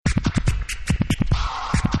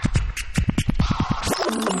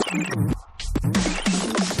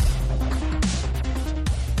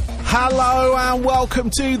Hello and welcome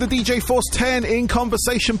to the DJ Force 10 in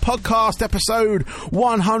Conversation podcast, episode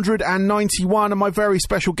 191. And my very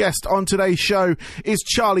special guest on today's show is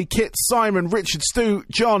Charlie, Kit, Simon, Richard, Stu,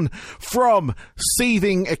 John from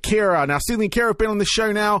Seething Akira. Now, Seething Akira have been on the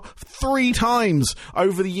show now 3 times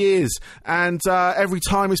over the years, and every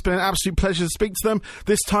time it's been an absolute pleasure to speak to them.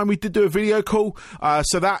 This time we did do a video call,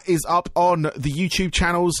 so that is up on the YouTube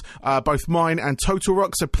channels, both mine and Total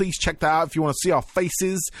Rock, so please check that out if you want to see our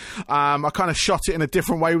faces. I kind of shot it in a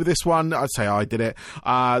different way with this one. I'd say I did it.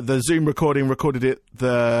 The Zoom recording recorded it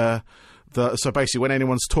so basically when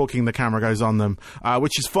anyone's talking, the camera goes on them,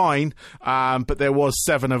 which is fine, but there was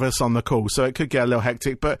 7 of us on the call, so it could get a little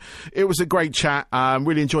hectic, but it was a great chat.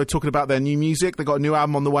 Really enjoyed talking about their new music. They got a new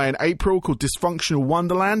album on the way in April called Dysfunctional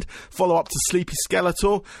Wonderland, follow up to Sleepy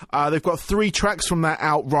Skeletor. They've got 3 tracks from that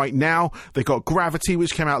out right now. They've got Gravity,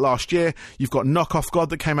 which came out last year. You've got Knock Off God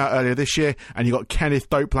that came out earlier this year, and you've got Kenneth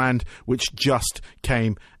Dopeland, which just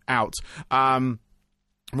came out.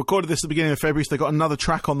 Recorded this at the beginning of February, so they got another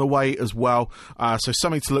track on the way as well, so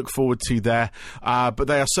something to look forward to there. But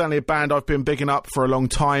they are certainly a band I've been bigging up for a long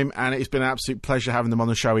time, and it's been an absolute pleasure having them on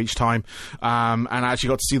the show each time. And I actually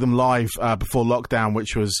got to see them live before lockdown,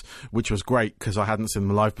 which was great because I hadn't seen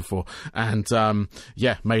them live before, and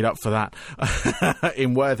made up for that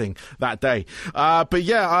in Worthing that day.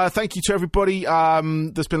 Thank you to everybody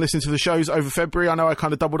that's been listening to the shows over February. I know I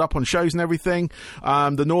kind of doubled up on shows and everything.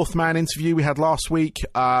 The Northman interview we had last week.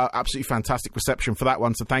 Absolutely fantastic reception for that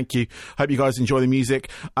one, so thank you. Hope you guys enjoy the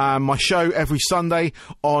music. My show every Sunday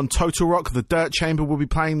on Total Rock, the Dirt Chamber, will be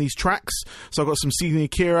playing these tracks. So I've got some Seething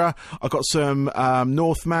Akira, I've got some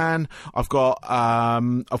Northman, I've got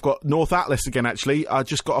North Atlas again. Actually, I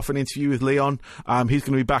just got off an interview with Leon. He's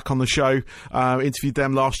going to be back on the show. Interviewed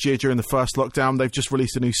them last year during the first lockdown. They've just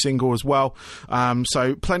released a new single as well,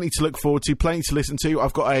 so plenty to look forward to, plenty to listen to.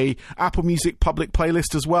 I've got a Apple Music public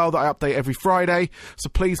playlist as well that I update every Friday,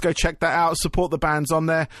 so please go check that out. Support the bands on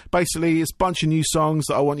there. Basically, it's a bunch of new songs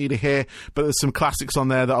that I want you to hear, but there's some classics on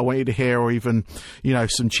there that I want you to hear, or even,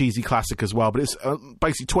 some cheesy classic as well. But it's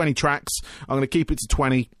basically 20 tracks. I'm going to keep it to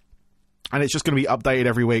 20. And it's just going to be updated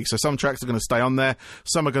every week. So some tracks are going to stay on there.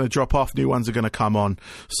 Some are going to drop off. New ones are going to come on.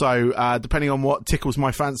 So depending on what tickles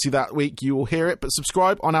my fancy that week, you will hear it. But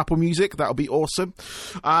subscribe on Apple Music. That'll be awesome.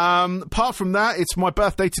 Apart from that, it's my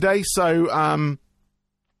birthday today. So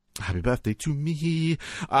happy birthday to me.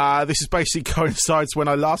 This is basically coincides when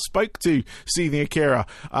I last spoke to Seething Akira,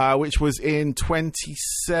 which was in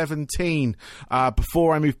 2017,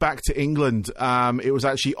 before I moved back to England. It was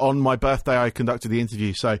actually on my birthday I conducted the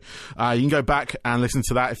interview, so you can go back and listen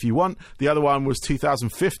to that if you want. The other one was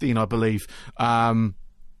 2015, I believe,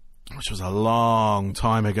 which was a long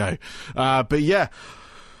time ago. But yeah,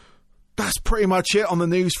 that's pretty much it on the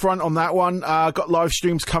news front on that one. Got live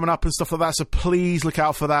streams coming up and stuff like that, so please look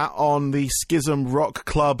out for that on the Schism Rock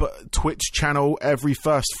Club Twitch channel. Every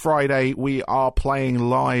first Friday we are playing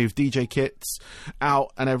live. DJ Kit's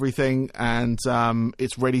out and everything, and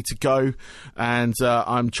it's ready to go, and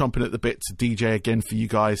I'm chomping at the bit to DJ again for you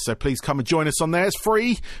guys, so please come and join us on there. It's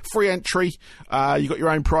free entry. You got your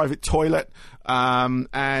own private toilet,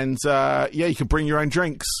 and you can bring your own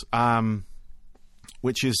drinks,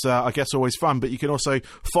 which is, I guess, always fun. But you can also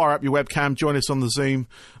fire up your webcam, join us on the Zoom,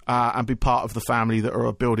 and be part of the family that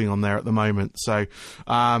are building on there at the moment. So,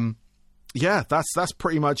 that's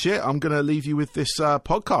pretty much it. I'm going to leave you with this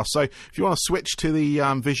podcast. So if you want to switch to the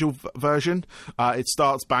visual version, it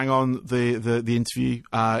starts bang on the interview.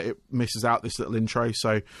 It misses out this little intro.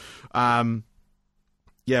 So, once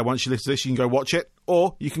you listen to this, you can go watch it,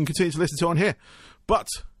 or you can continue to listen to it on here. But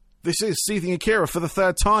this is Seething Akira for the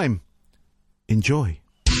 3rd time. Enjoy.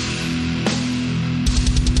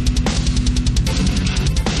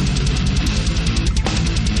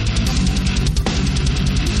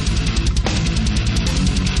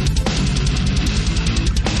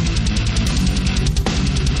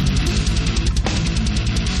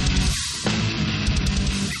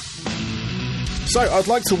 So I'd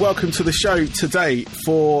like to welcome to the show today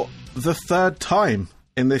for the 3rd time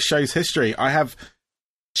in this show's history. I have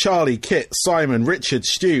Charlie, Kit, Simon, Richard,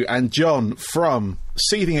 Stu, and John from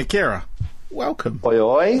Seething Akira. Welcome. Oi,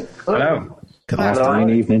 oi. Hello. Good afternoon,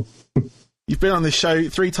 evening. You've been on this show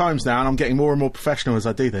 3 times now, and I'm getting more and more professional as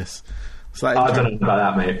I do this. So I don't know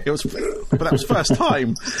about that, mate. But that was first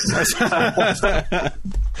time. So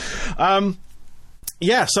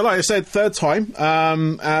like I said, 3rd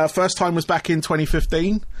time. First time was back in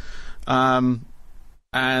 2015, and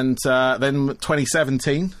then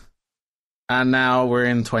 2017. And now we're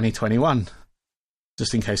in 2021,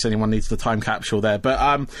 just in case anyone needs the time capsule there.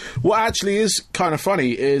 But what actually is kind of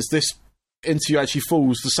funny is this interview actually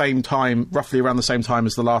falls the same time, roughly around the same time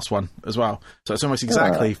as the last one as well. So it's almost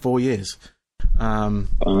exactly 4 years.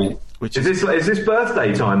 Which is this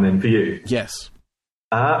birthday time then for you? Yes.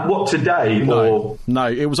 What, today? No,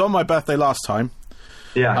 it was on my birthday last time.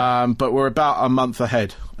 Yeah. But we're about a month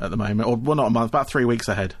ahead at the moment, or well, not a month, about 3 weeks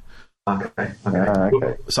ahead. Okay.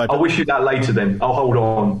 So, I'll wish you that later then. I'll hold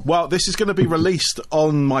on. Well, this is going to be released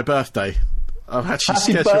on my birthday. I've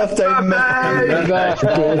actually Happy birthday, man!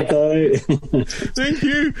 Thank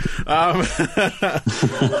you.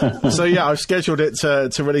 So yeah, I've scheduled it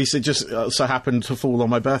to release. It just so happened to fall on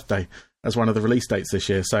my birthday as one of the release dates this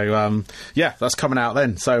year. So yeah, that's coming out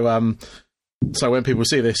then. So so when people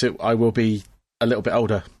see this, I will be a little bit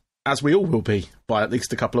older, as we all will be by at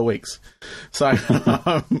least a couple of weeks. So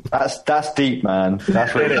that's deep, man.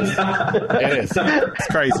 That's what it is. It is. It's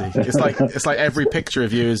crazy. It's like every picture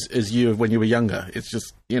of you is you when you were younger. It's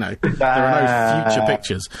just, there are no future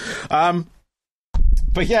pictures.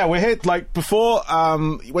 But yeah, we're here. Like before,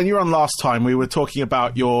 when you were on last time, we were talking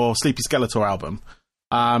about your Sleepy Skeletor album,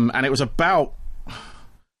 and it was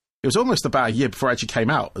almost about a year before it actually came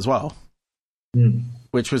out as well. Mm.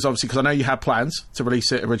 Which was obviously because I know you had plans to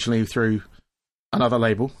release it originally through another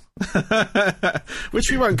label,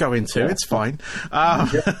 which we won't go into. It's fine.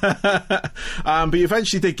 But you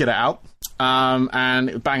eventually did get it out, and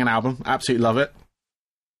it was a banging album. Absolutely love it.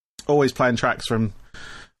 Always playing tracks from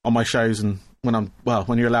on my shows, and when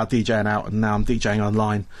you're allowed DJing out, and now I'm DJing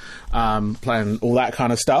online, playing all that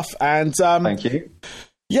kind of stuff. And thank you.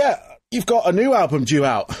 Yeah, you've got a new album due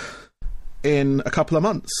out in a couple of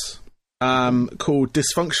months. Called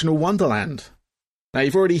Dysfunctional Wonderland. Now,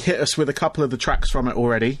 you've already hit us with a couple of the tracks from it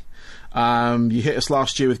already. You hit us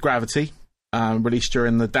last year with Gravity, released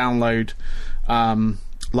during the Download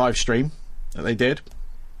live stream that they did.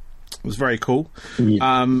 It was very cool.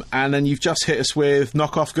 Yeah. And then you've just hit us with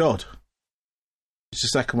Knock Off God. It's the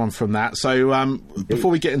second one from that. So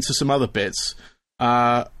before we get into some other bits,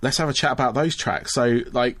 let's have a chat about those tracks. So,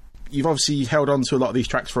 like, you've obviously held on to a lot of these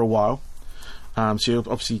tracks for a while. So you're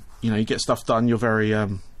obviously, you get stuff done. You're very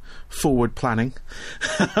forward planning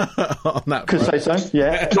on that. Could say so,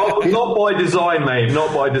 yeah. Not by design, mate.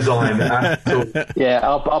 Not by design at all. Yeah,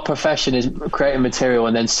 our profession is creating material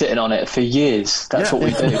and then sitting on it for years. That's what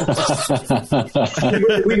we do.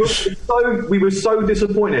 we were so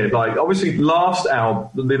disappointed. Like, obviously, the last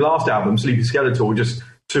album, Sleepy Skeletor, just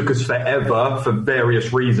took us forever for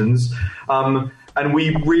various reasons. And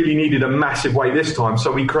we really needed a massive wait this time,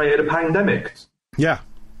 so we created a pandemic. Yeah.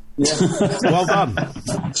 Well done.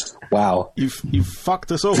 Wow. You've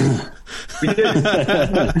fucked us all. We did.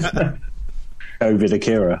 COVID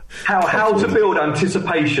Akira. How to build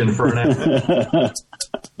anticipation for an effort.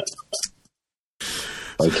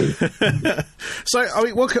 Okay. So, I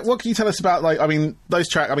mean, what can you tell us about, like, I mean, those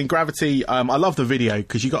tracks? I mean, Gravity, I love the video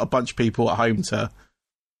because you got a bunch of people at home to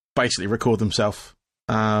basically record themselves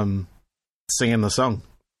singing the song.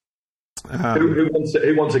 Who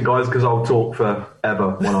wants it, guys? Because I'll talk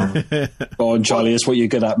forever. Go on, Charlie. It's what you're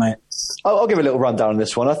good at, mate. I'll give a little rundown on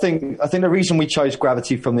this one. I think the reason we chose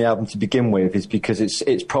Gravity from the album to begin with is because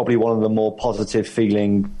it's probably one of the more positive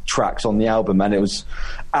feeling tracks on the album, and it was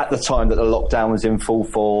at the time that the lockdown was in full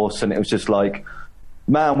force, and it was just like,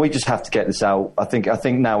 man, we just have to get this out. I think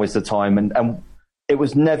now is the time, and it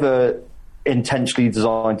was never intentionally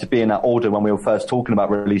designed to be in that order when we were first talking about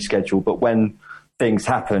release schedule, but when things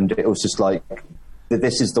happened, it was just like,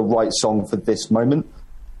 this is the right song for this moment.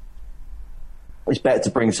 It's better to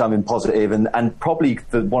bring something positive, and probably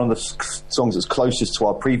one of the songs that's closest to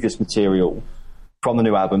our previous material from the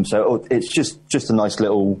new album. So it's just a nice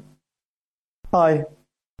little, hi,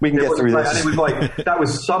 we can get through this. And it was like, that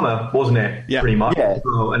was summer, wasn't it? Yeah. Pretty much. Yeah.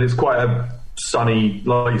 And it's quite a sunny,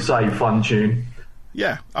 like you say, fun tune.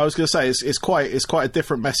 Yeah, I was going to say it's quite a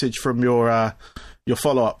different message from your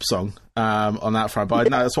follow-up song on that front. But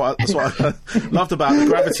no, that's what I loved about the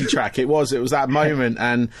Gravity track. It was that moment,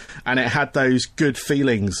 and it had those good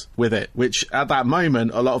feelings with it, which at that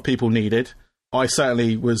moment a lot of people needed. I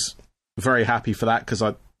certainly was very happy for that because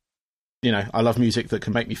I love music that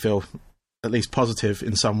can make me feel at least positive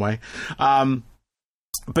in some way.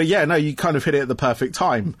 But yeah, no, you kind of hit it at the perfect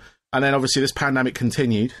time, and then obviously this pandemic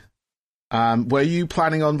continued. Were you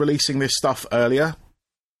planning on releasing this stuff earlier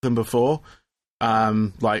than before?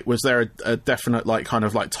 Like, was there a definite, like, kind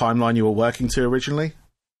of like timeline you were working to originally?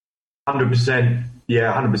 100%.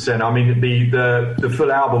 Yeah, 100%. I mean, the full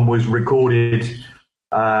album was recorded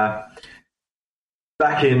back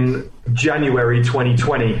in January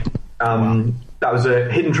 2020. Wow. That was at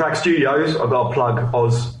Hidden Track Studios. I've got to plug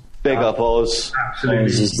Oz. Big up, Oz. Absolutely.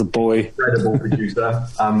 Oz is the boy. Incredible producer.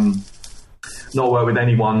 not worked with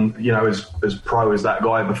anyone, as pro as that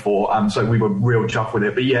guy before. So we were real chuffed with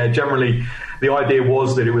it. But yeah, generally the idea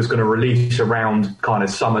was that it was going to release around kind of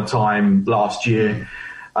summertime last year.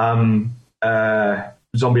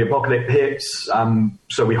 Zombie apocalypse hits,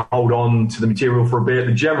 so we hold on to the material for a bit.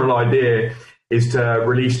 The general idea is to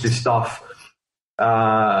release this stuff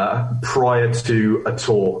prior to a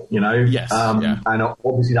tour, Yes. And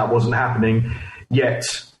obviously that wasn't happening yet.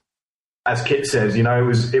 As Kit says,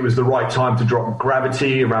 it was the right time to drop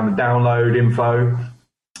Gravity around the download info.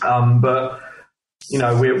 But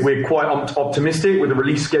we're quite optimistic with the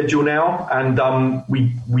release schedule now, and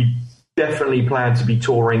we definitely plan to be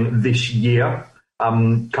touring this year.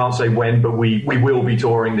 Can't say when, but we will be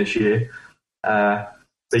touring this year. But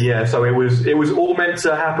yeah, so it was all meant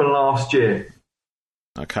to happen last year.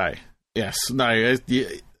 Okay. Yes. No.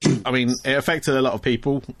 I mean, it affected a lot of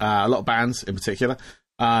people, a lot of bands in particular.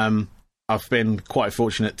 I've been quite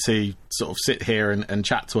fortunate to sort of sit here and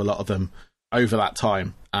chat to a lot of them over that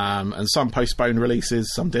time. And some postponed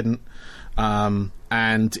releases, some didn't.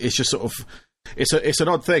 And it's just sort of, it's an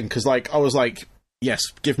odd thing because I was like, yes,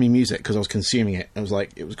 give me music because I was consuming it. It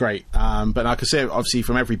was great. But I could say, obviously,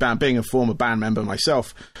 from every band, being a former band member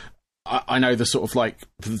myself, I know the sort of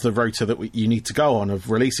the rota that you need to go on of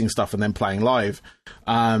releasing stuff and then playing live.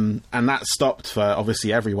 And that stopped for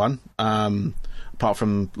obviously everyone, apart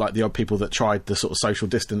from the odd people that tried the sort of social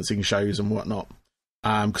distancing shows and whatnot.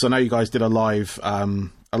 Because I know you guys did a live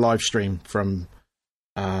stream from,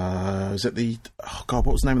 was it what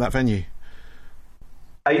was the name of that venue?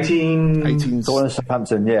 18 The one in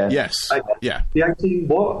Southampton, yeah. Yes. Yeah. The 18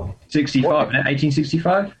 what? 65,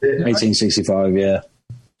 1865? 1865, yeah.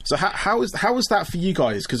 So how was that for you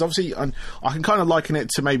guys? Because obviously I can kind of liken it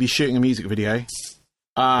to maybe shooting a music video,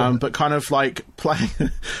 but kind of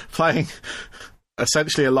playing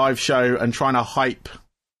essentially a live show and trying to hype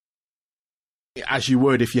as you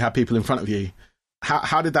would if you had people in front of you.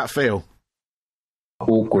 How did that feel?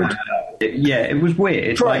 Awkward. Yeah, it was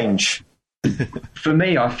weird. Strange. For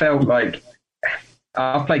me, I felt like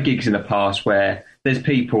I've played gigs in the past where there's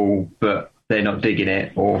people, but they're not digging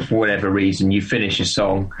it, or for whatever reason, you finish a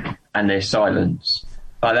song and there's silence.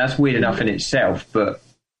 That's weird enough in itself, but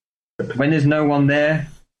when there's no one there,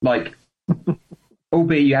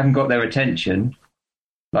 albeit you haven't got their attention,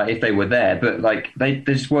 if they were there, but they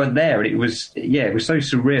just weren't there, and it was so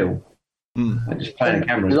surreal. Just playing a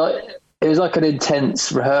camera. It was like an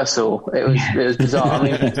intense rehearsal. It was bizarre. I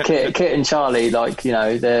mean, Kit and Charlie,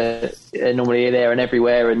 they're normally there and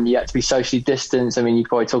everywhere, and you had to be socially distanced. I mean, you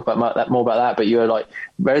probably talk about more about that, but you were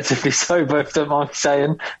relatively sober, if don't mind me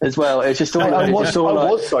saying, as well. It was just all. I was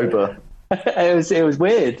sober. It was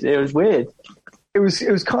weird. It was weird. It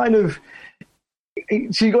was kind of.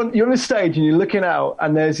 So you're on a stage and you're looking out,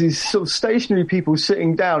 and there's these sort of stationary people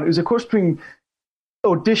sitting down. It was a cross between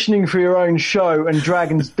auditioning for your own show and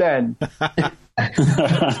Dragon's Den. See,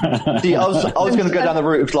 I was going to go down the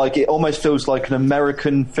route of it almost feels like an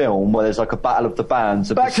American film where there's a battle of the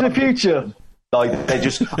bands. Back to the Future.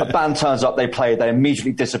 A band turns up, they play, they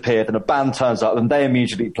immediately disappear, then a band turns up, and they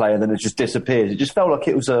immediately play, and then it just disappears. It just felt like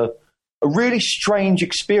it was a really strange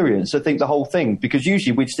experience, I think, the whole thing, because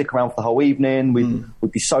usually we'd stick around for the whole evening,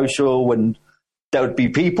 we'd be social, and there would be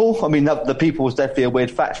people. I mean, the people was definitely a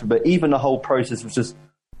weird factor, but even the whole process of just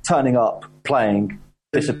turning up, playing,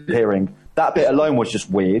 disappearing, that bit alone was just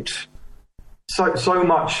weird. So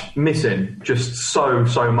much missing, just so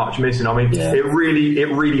much missing. I mean, it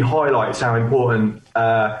really highlights how important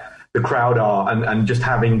the crowd are, and just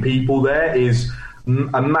having people there is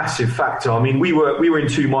a massive factor. I mean, we were in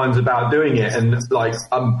two minds about doing it, and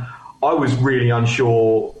I was really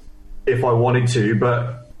unsure if I wanted to,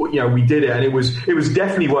 but we did it, and it was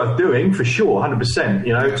definitely worth doing for sure, 100%.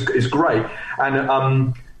 It's great,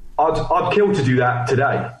 and I'd kill to do that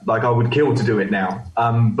today. I would kill to do it now,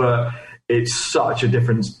 but it's such a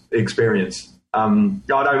different experience.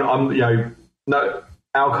 No,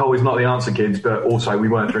 alcohol is not the answer, kids, but also we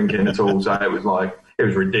weren't drinking at all, so it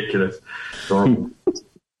was ridiculous.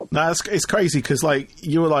 No, it's crazy because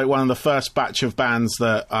you were one of the first batch of bands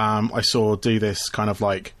that I saw do this kind of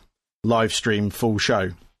live stream full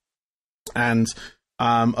show. And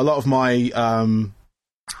a lot of my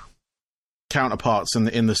counterparts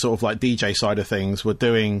in the sort of DJ side of things were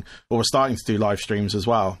starting to do live streams as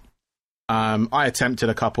well. I attempted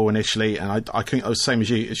a couple initially, and I think I was the same as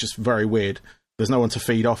you. It's just very weird. There's no one to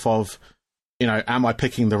feed off of. Am I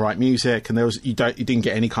picking the right music? And you didn't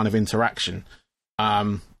get any kind of interaction.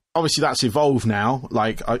 Obviously, that's evolved now.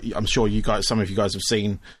 I'm sure some of you guys have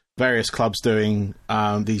seen various clubs doing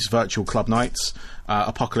these virtual club nights.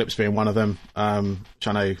 Apocalypse being one of them, which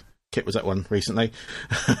I know Kit was at one recently.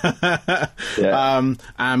 Yeah.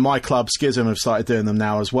 And my club Schism have started doing them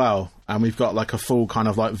now as well, and we've got like a full kind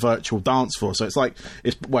of like virtual dance floor. So it's like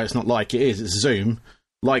it's not like it is. It's Zoom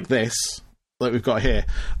like this, like we've got here.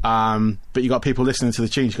 But you got people listening to the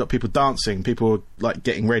tunes. You got people dancing. People like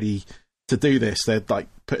getting ready to do this. They're like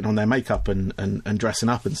putting on their makeup and dressing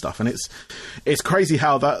up and stuff. And it's crazy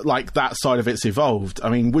how that side of it's evolved. I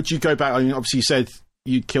mean, would you go back? I mean, obviously you said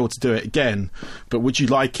you'd kill to do it again, but would you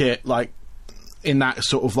like it like in that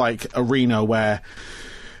sort of like arena where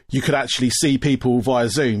you could actually see people via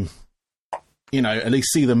Zoom, you know, at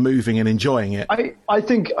least see them moving and enjoying it? I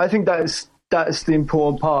think that's the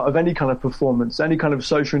important part of any kind of performance, any kind of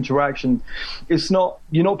social interaction. You're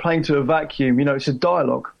not playing to a vacuum, you know, it's a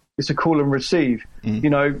dialogue. It's a call and receive. You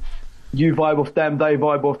know, you vibe off them, they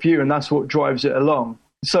vibe off you, and that's what drives it along.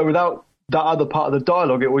 So without that other part of the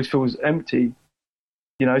dialogue, it always feels empty.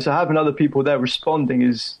 You know, so having other people there responding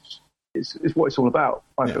is what it's all about,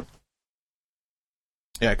 I feel.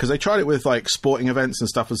 Yeah, because they tried it with like sporting events and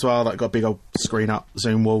stuff as well. Like got a big old screen up,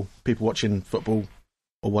 Zoom wall, people watching football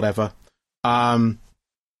or whatever. And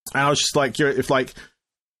I was just like, if like,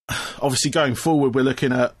 obviously going forward, we're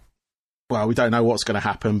looking at, well, we don't know what's going to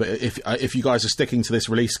happen, but if you guys are sticking to this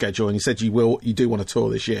release schedule, and you said you do want to tour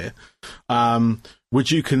this year, would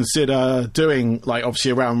you consider doing, like,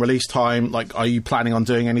 obviously around release time, like, are you planning on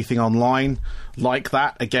doing anything online like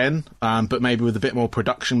that again, but maybe with a bit more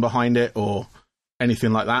production behind it or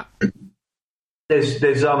anything like that? There's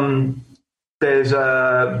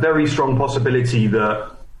a very strong possibility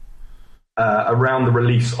that around the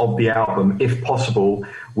release of the album, if possible,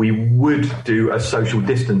 we would do a social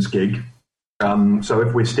distance gig. So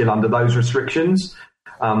if we're still under those restrictions,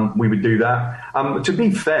 we would do that. To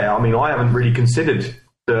be fair, I mean, I haven't really considered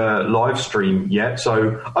the live stream yet.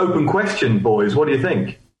 So open question, boys. What do you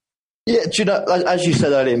think? Yeah, do you know, as you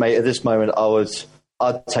said earlier, mate, at this moment,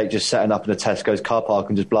 I'd take just setting up in a Tesco's car park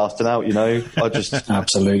and just blasting out, you know? I'd just...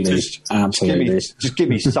 Absolutely. Just give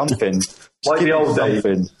me something. Like the old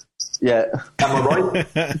days. Yeah. Am I right?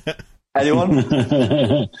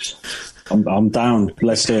 Anyone? I'm down.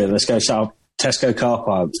 Let's do it. Let's go set up Tesco car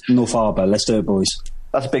park, North Harbour. Let's do it, boys.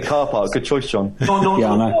 That's a big car park. Good choice, John. Not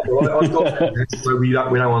yeah, I know. I've got, so we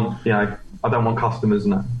don't want, you know, I don't want customers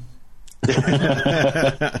and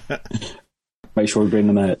that. Make sure we bring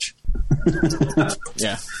the merch.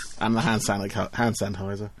 Yeah, and the hand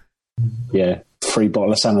sanitizer. Yeah, free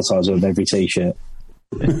bottle of sanitizer with every t-shirt.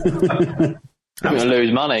 They're going to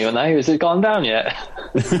lose money, aren't they? Has it gone down yet?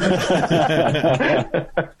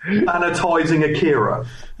 Sanitizing Akira.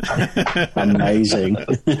 Amazing.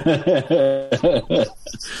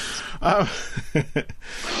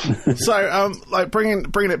 So, like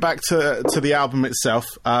bringing it back to the album itself.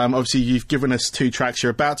 Obviously, you've given us 2 tracks. You're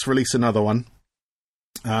about to release another one.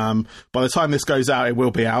 By the time this goes out, it will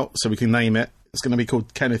be out, so we can name it. It's going to be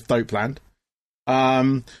called Kenneth Dopeland.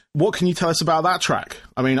 What can you tell us about that track?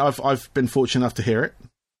 I mean, I've been fortunate enough to hear it,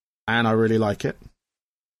 and I really like it.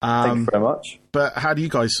 Thank you very much. But how do you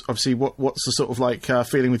guys, obviously, what's the sort of like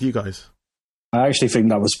feeling with you guys? I actually think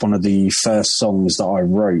that was one of the first songs that I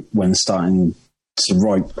wrote when starting to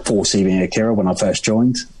write for CV Akira when I first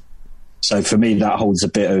joined. So for me, that holds a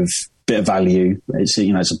bit of value. It's,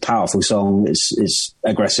 you know, it's a powerful song. It's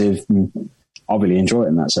aggressive. And I really enjoy it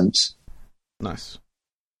in that sense. Nice.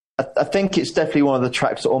 I think it's definitely one of the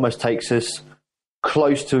tracks that almost takes us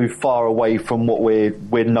close to far away from what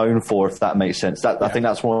we're known for, if that makes sense. I think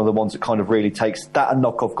that's one of the ones that kind of really takes that, and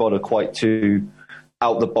Knock Off God are quite too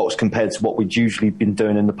out the box compared to what we'd usually been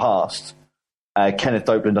doing in the past. Kenneth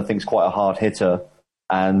Dopeland, I think, is quite a hard hitter,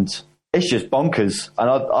 and it's just bonkers.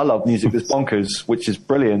 And I love music that's bonkers, which is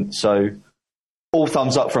brilliant. So all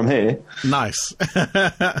thumbs up from here. Nice.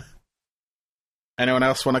 Anyone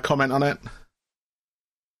else want to comment on it?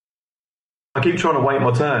 I keep trying to wait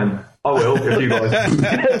my turn. I will, if you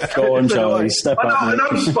guys... Go on, Charlie. Step up. I know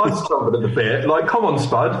Spud's jumping at the bit. Like, come on,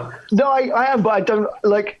 Spud. No, I am, but I don't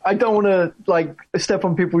want to step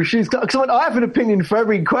on people's shoes. Because I have an opinion for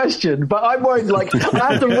every question, but I'm worried I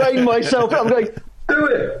have to rein myself. I'm like, do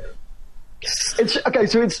it. It's okay.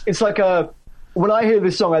 So it's like when I hear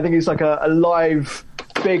this song, I think it's like a live,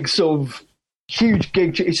 big sort of huge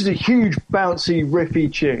gig. It's just a huge bouncy,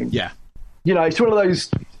 riffy tune. Yeah. You know, it's one of those,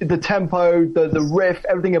 the tempo, the riff,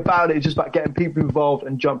 everything about it is just about getting people involved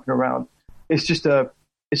and jumping around. It's just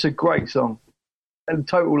it's a great song. And a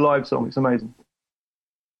total live song. It's amazing.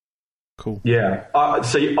 Cool. Yeah.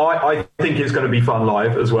 See, I think it's going to be fun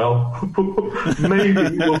live as well.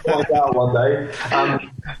 Maybe we'll find out one day.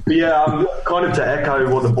 But yeah, kind of to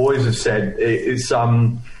echo what the boys have said, it's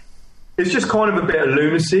It's just kind of a bit of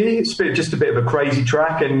lunacy. It's just a bit of a crazy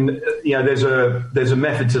track, and there's a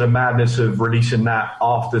method to the madness of releasing that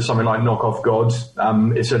after something like Knock Off Gods.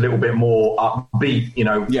 It's a little bit more upbeat,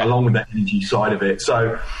 along with the energy side of it.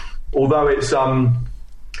 So, although it's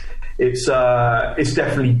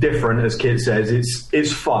definitely different, as Kit says,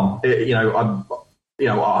 it's fun. I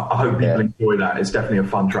hope people enjoy that. It's definitely a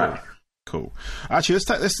fun track. Cool. Actually,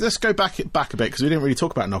 let's go back a bit, because we didn't really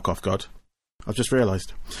talk about Knock Off God. I've just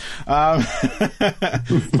realised. But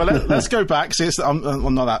let's go back. See,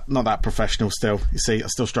 I'm not that professional still. You see, I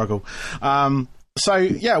still struggle. So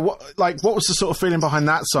yeah, what was the sort of feeling behind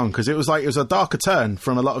that song? Because it was a darker turn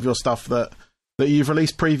from a lot of your stuff that you've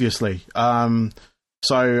released previously. So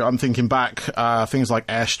I'm thinking back, things like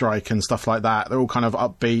Airstrike and stuff like that. They're all kind of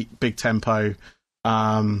upbeat, big tempo.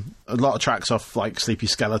 A lot of tracks off like Sleepy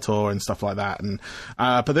Skeletor and stuff like that. And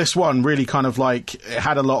but this one really kind of it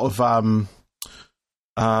had a lot of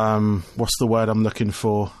what's the word I'm looking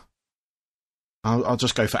for? I'll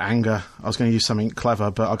just go for anger. I was going to use something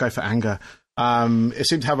clever, but I'll go for anger. It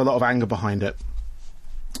seemed to have a lot of anger behind it.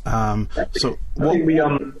 I think we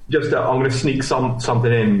I'm going to sneak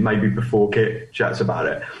something in maybe before Kit chats about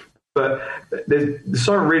it. But there's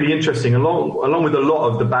something really interesting along with a lot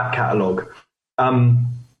of the back catalogue. So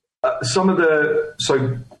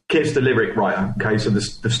Kit's the lyric writer. Okay, so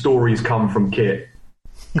the stories come from Kit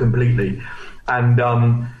completely. And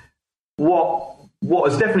what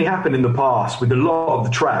has definitely happened in the past with a lot of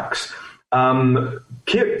the tracks,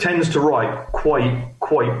 Kit tends to write quite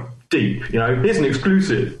deep. Here's an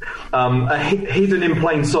exclusive, hidden in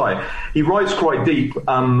plain sight. He writes quite deep,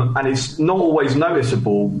 and it's not always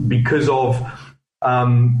noticeable because of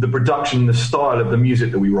the production, the style of the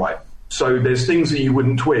music that we write. So there's things that you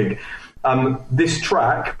wouldn't twig. This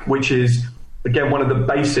track, which is again one of the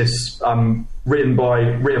bassists, written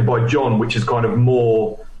by John, which is kind of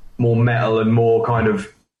more metal and more kind of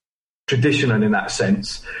traditional in that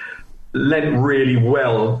sense, lent really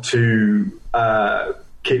well to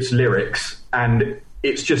Kit's lyrics, and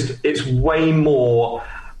it's way more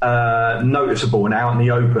noticeable and out in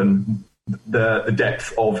the open, the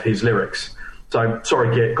depth of his lyrics. So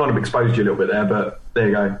sorry, Kit, kind of exposed you a little bit there, but there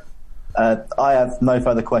you go. I have no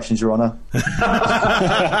further questions, Your Honour.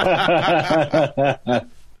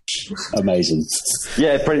 Amazing.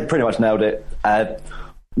 Yeah, pretty much nailed it.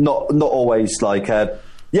 Not always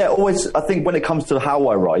always. I think when it comes to how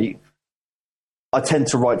I write, I tend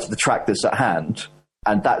to write to the track that's at hand,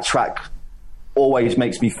 and that track always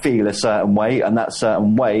makes me feel a certain way, and that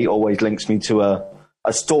certain way always links me to a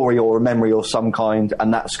story or a memory or some kind,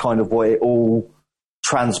 and that's kind of what it all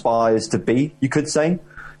transpires to be, you could say.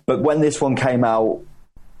 But when this one came out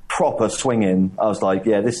proper swinging, I was like,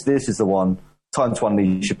 yeah, this is the one. Time to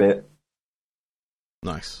unleash a bit.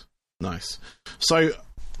 Nice. So,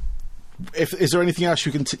 is there anything else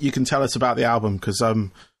you can tell us about the album? Because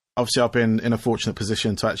obviously I've been in a fortunate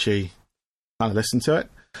position to actually kind of listen to it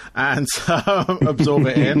and absorb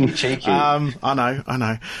it in. Cheeky. I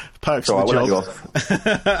know. Perks of the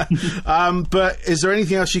job. But is there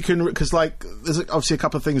anything else you can? Because there's obviously a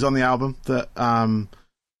couple of things on the album that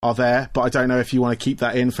are there, but I don't know if you want to keep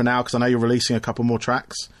that in for now, because I know you're releasing a couple more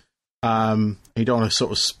tracks. You don't want to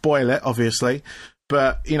sort of spoil it, obviously,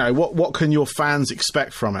 but what can your fans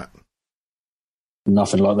expect from it?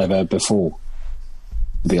 Nothing like they've heard before.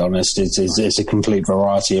 To be honest, it's a complete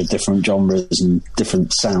variety of different genres and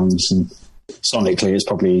different sounds, and sonically, it's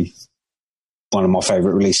probably one of my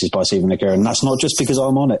favourite releases by Stephen Akira, and that's not just because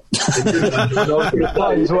I'm on it.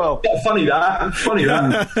 As well. Funny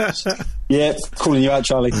that. Yeah, calling you out,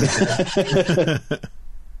 Charlie.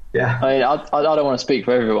 Yeah, I mean, I don't want to speak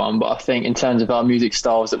for everyone, but I think in terms of our music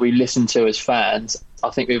styles that we listen to as fans, I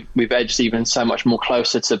think we've edged even so much more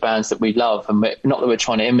closer to bands that we love, and not that we're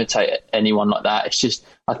trying to imitate anyone like that. It's just,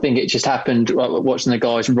 I think it just happened watching the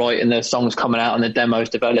guys write and the songs coming out and the demos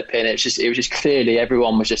developing. It was just clearly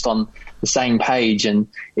everyone was just on the same page, and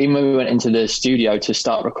even when we went into the studio to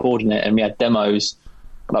start recording it and we had demos,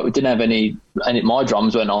 we didn't have any my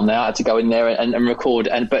drums weren't on there. I had to go in there and record,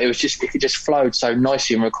 but it just flowed so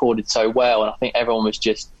nicely and recorded so well, and I think everyone was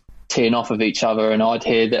just teeing off of each other, and I'd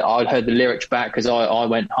heard the lyrics back because I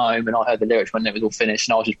went home and I heard the lyrics when it was all finished,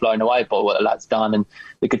 and I was just blown away by what the lads done, and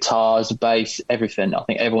the guitars, the bass, everything. I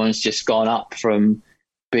think everyone's just gone up from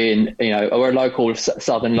being, we're a local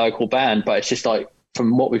southern local band, but it's just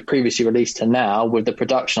from what we've previously released to now, with the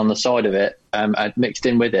production on the side of it mixed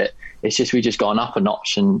in with it, it's just we just gone up a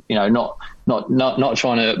notch, and not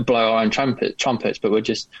trying to blow our own trumpets, but we're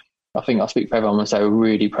just, I think I speak for everyone when I say we're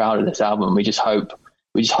really proud of this album. We just hope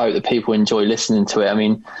we just hope that people enjoy listening to it. I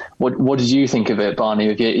mean, what did you think of it, Barney,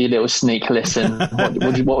 with your little sneak listen?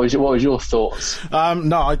 What was your thoughts?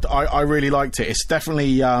 No, I really liked it. It's definitely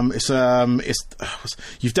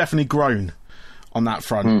you've definitely grown on that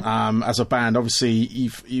front as a band. Obviously,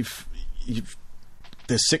 you've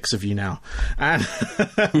there's 6 of you now, and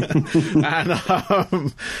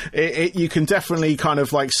and you can definitely kind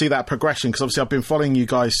of like see that progression, because obviously I've been following you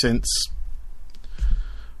guys since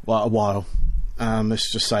a while.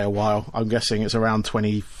 Let's just say a while. I'm guessing it's around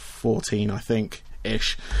 2014, I think.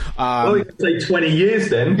 Ish. Well, you could say 20 years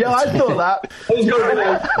then. Yeah, I thought that.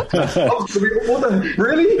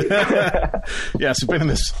 Really? Yes, we've been in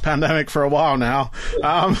this pandemic for a while now.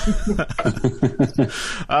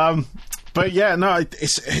 But yeah, no,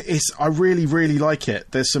 it's I really, really like it.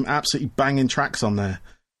 There's some absolutely banging tracks on there.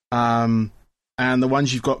 And the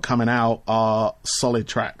ones you've got coming out are solid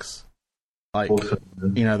tracks. Like,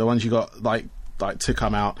 awesome. You know, the ones you got like to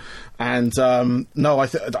come out. And no,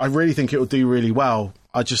 I really think it will do really well.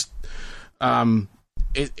 I just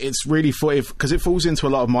it's really because it falls into a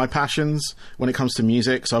lot of my passions when it comes to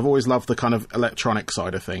music. So I've always loved the kind of electronic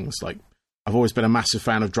side of things. Like, I've always been a massive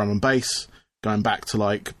fan of drum and bass, going back to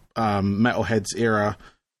like Metalhead's era.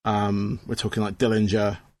 We're talking like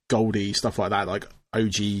Dillinger, Goldie, stuff like that, like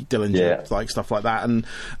OG Dillinger, like stuff like that,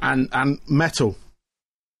 and metal.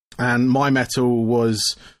 And my metal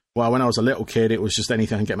was, well, when I was a little kid, it was just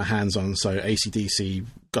anything I can get my hands on. So AC/DC,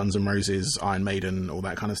 Guns N' Roses, Iron Maiden, all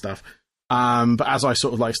that kind of stuff. But as I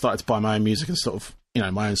sort of like started to buy my own music and sort of, you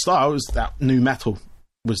know, my own style, it was that new metal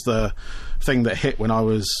was the thing that hit when I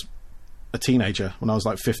was a teenager, when I was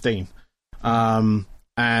like 15.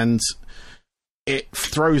 And it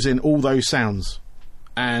throws in all those sounds,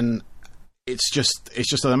 and it's just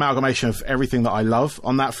an amalgamation of everything that I love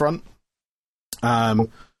on that front.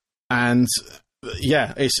 And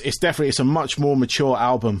yeah, it's definitely a much more mature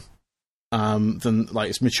album than, like,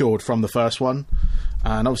 it's matured from the first one.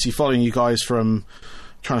 And obviously following you guys from,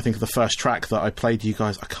 trying to think of the first track that I played you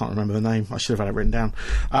guys, I can't remember the name. I should have had it written down.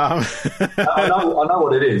 I know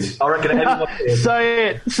what it is. I reckon anyone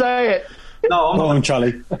Say it. No, Go on,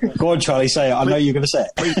 Charlie. Say it. I know you're going to say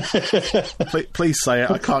it. Please say it.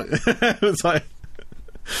 I can't. It's like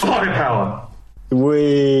Firepower. There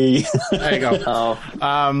you go.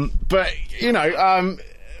 But you know,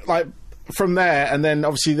 like from there, and then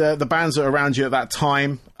obviously the bands that are around you at that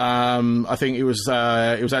time. I think it was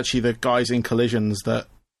actually the guys in Collisions that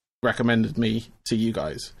recommended me to you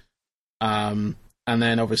guys. And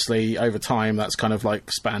then obviously over time that's kind of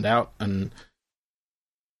like spanned out, and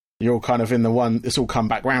you're all kind of in the one, it's all come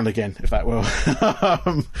back round again, if that will.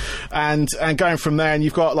 And going from there, and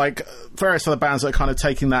you've got like various other bands that are kind of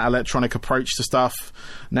taking that electronic approach to stuff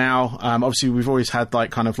now. Obviously we've always had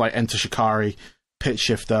like kind of like Enter Shikari, Pitch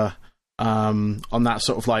Shifter, on that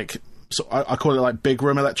sort of like, so I call it like big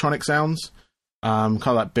room electronic sounds, kind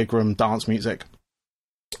of like big room dance music,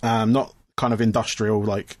 not kind of industrial,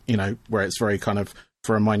 like, you know, where it's very kind of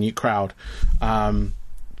for a minute crowd.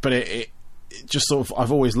 But it just sort of,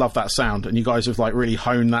 I've always loved that sound, and you guys have like really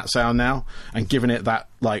honed that sound now and given it that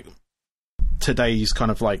like today's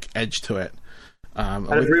kind of like edge to it.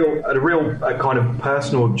 At a real kind of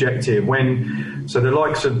personal objective, so the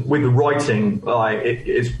likes of with the writing, like it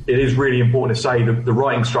is really important to say that the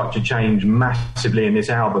writing structure changed massively in this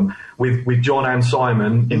album with John and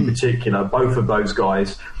Simon in particular, both of those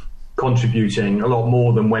guys contributing a lot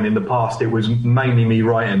more than when in the past it was mainly me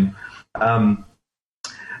writing.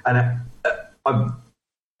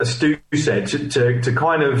 As Stu said, to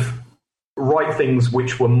kind of write things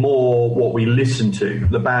which were more what we listened to,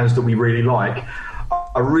 the bands that we really like.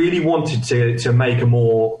 I really wanted to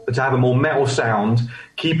have a more metal sound,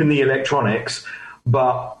 keeping the electronics,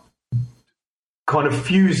 but kind of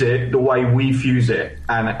fuse it the way we fuse it,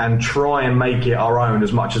 and try and make it our own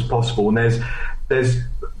as much as possible. And there's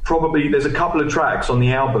a couple of tracks on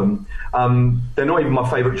the album. They're not even my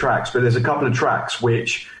favourite tracks, but there's a couple of tracks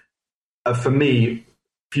which, for me,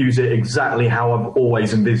 fuse it exactly how I've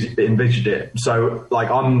always envisioned it. So, like,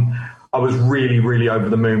 I was really, really over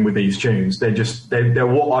the moon with these tunes. They're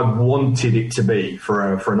what I wanted it to be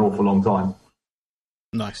for an awful long time.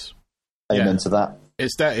 Nice. Amen to that.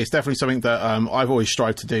 It's definitely something that I've always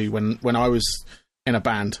strived to do when I was in a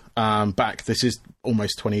band back. This is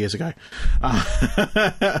almost 20 years ago.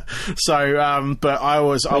 So, but I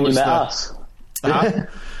was us.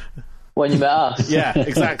 When you met us. Yeah,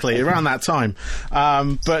 exactly. Around that time.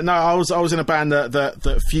 But no, I was in a band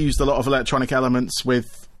that fused a lot of electronic elements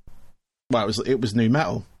with, well, it was new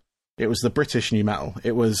metal. It was the British new metal.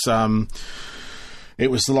 It was the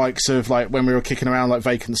likes of like when we were kicking around like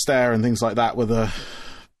Vacant Stare and things like that, were the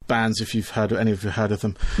bands, if you've heard any of you heard of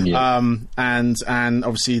them. Yeah. And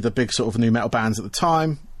obviously the big sort of new metal bands at the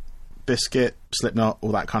time, Biscuit, Slipknot,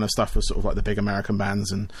 all that kind of stuff was sort of like the big American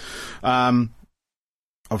bands, and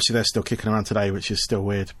obviously they're still kicking around today, which is still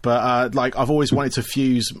weird. But like I've always wanted to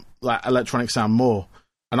fuse like electronic sound more,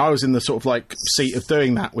 and I was in the sort of like seat of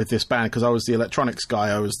doing that with this band because I was the electronics guy,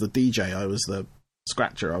 I was the DJ, I was the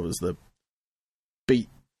scratcher, I was the beat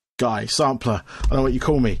guy, sampler, I don't know what you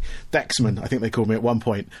call me, Dexman I think they called me at one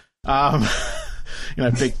point.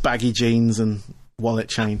 Big baggy jeans and wallet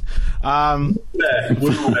chain.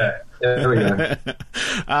 There we go.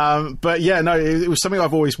 But yeah, no, it was something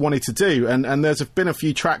I've always wanted to do, and there's been a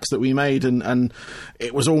few tracks that we made, and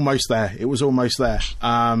it was almost there.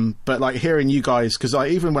 But like hearing you guys, because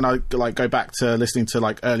even when I like go back to listening to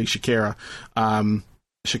like early Shakira,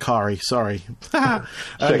 sorry.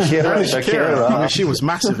 Shakira. I mean, she was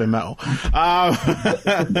massive in metal.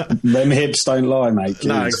 Them hips don't lie, mate. Jeez.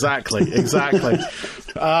 No, exactly.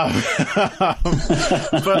 But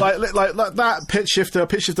like that pitch shifter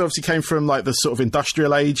obviously came from like the sort of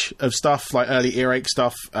industrial age of stuff, like early earache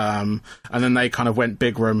stuff, and then they kind of went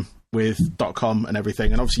big room with .com and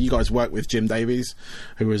everything, and obviously you guys worked with Jim Davies,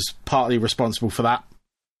 who was partly responsible for that.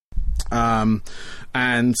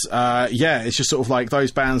 It's just sort of like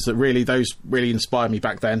those bands that really inspired me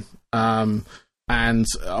back then. And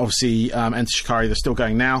obviously Enter Shikari, they're still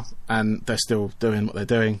going now, and they're still doing what they're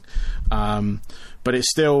doing. But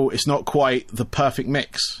it's not quite the perfect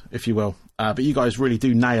mix, if you will. But you guys really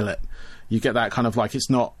do nail it. You get that kind of like it's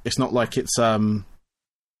not like it's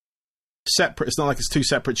separate. It's not like it's two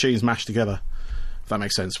separate tunes mashed together, if that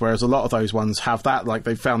makes sense. Whereas a lot of those ones have that, like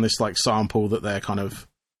they've found this like sample that they're kind of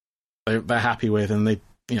they're happy with, and they've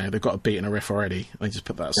got a beat and a riff already. They just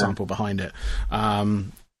put that sample behind it.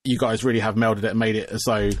 You guys really have melded it and made it as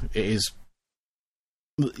though it is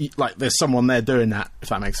like there's someone there doing that, if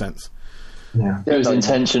that makes sense. Yeah, it was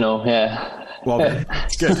intentional. Yeah. Well,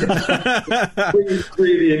 good.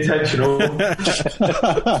 really intentional.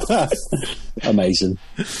 Amazing.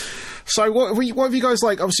 So what have you guys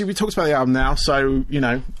like? Obviously, we talked about the album now, so we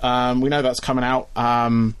know that's coming out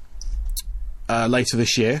later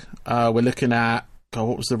this year. We're looking at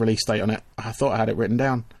what was the release date on it? I thought I had it written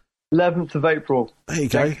down. 11th of April. There you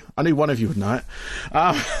go. I knew one of you would know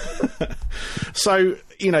it. So,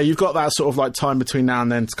 you've got that sort of like time between now and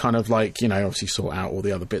then to kind of like, obviously sort out all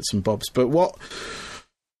the other bits and bobs. But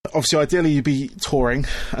obviously, ideally you'd be touring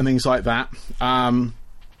and things like that.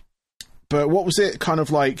 But what was it kind of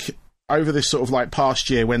like over this sort of like past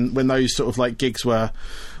year when those sort of like gigs were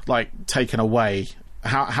like taken away?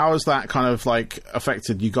 How has that kind of like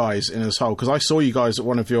affected you guys in this whole? Because I saw you guys at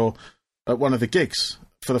one of the gigs.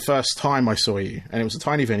 For the first time I saw you, and it was a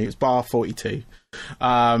tiny venue. It was Bar 42.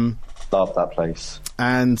 Love that place.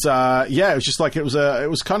 And it was just like it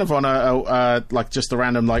was kind of on a like just a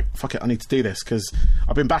random like fuck it, I need to do this because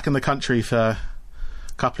I've been back in the country for a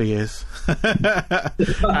couple of years, and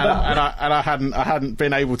I hadn't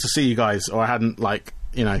been able to see you guys, or I hadn't like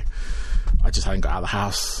I just hadn't got out of the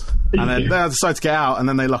house, and then I decided to get out, and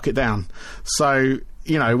then they lock it down. So.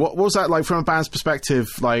 What was that like from a band's perspective,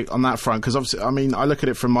 like on that front? Because obviously, I mean, I look at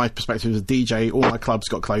it from my perspective as a DJ. All my clubs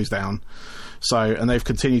got closed down, and they've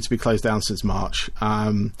continued to be closed down since March.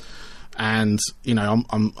 And I'm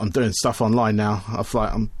doing stuff online now.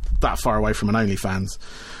 I'm that far away from an OnlyFans,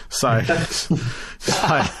 so it's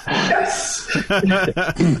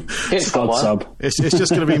got one. It's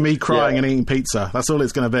just going to be me crying and eating pizza. That's all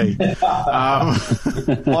it's going to be.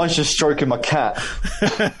 Mine's just stroking my cat.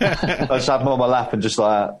 I just have him on my lap and just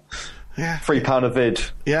like £3 a vid.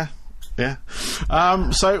 Yeah.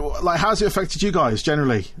 So like, how's it affected you guys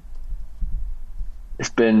generally? It's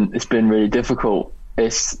been really difficult.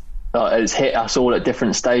 It's hit us all at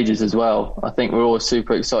different stages as well. I think we're all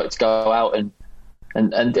super excited to go out and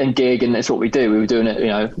gig, and that's what we do. We were doing it,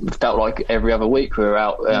 it felt like every other week we were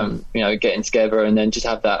out, getting together, and then just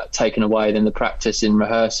have that taken away. Then the practice and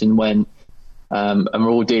rehearsing went, and we're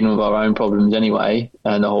all dealing with our own problems anyway,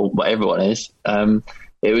 and everyone is.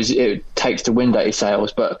 It takes the wind out your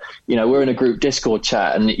sails, but we're in a group Discord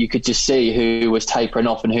chat, and you could just see who was tapering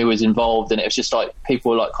off and who was involved, and it was just like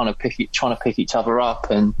people were like kind of trying to pick each other up,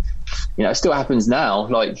 and it still happens now.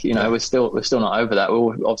 Like we're still not over that. We're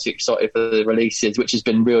all obviously excited for the releases, which has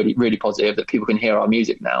been really, really positive that people can hear our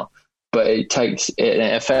music now. But it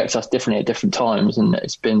affects us differently at different times, and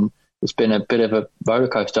it's been a bit of a roller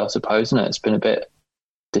coaster, I suppose, isn't it? It's been a bit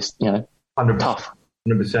just tough.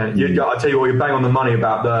 100%. I tell you what, you're bang on the money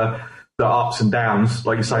about the ups and downs.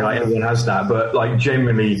 Like you say, like everyone has that, but like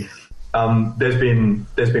generally, there's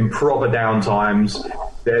been proper down times.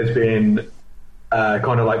 There's been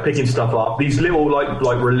kind of like picking stuff up. These little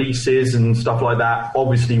like releases and stuff like that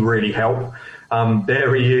obviously really help.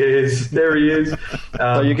 There he is.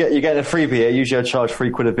 So you get a freebie here. Usually I charge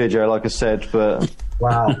 £3 a video, like I said, but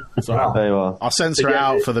wow. There you are. I'll censor it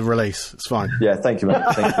out for the release. It's fine. Yeah, thank you, mate.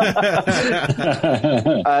 Thank you.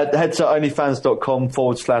 Head to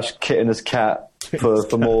onlyfans.com/kitandascat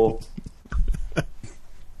for more.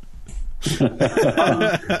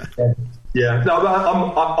 Yeah, no, but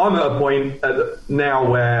I'm at a point now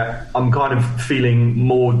where I'm kind of feeling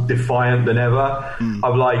more defiant than ever.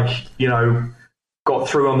 I've got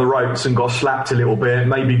through on the ropes and got slapped a little bit,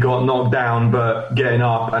 maybe got knocked down, but getting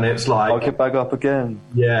up, and it's like, I'll get back up again.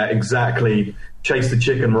 Yeah, exactly. Chase the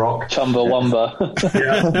chicken rock. Chumbawamba.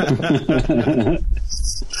 Yeah.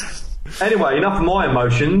 Anyway, enough of my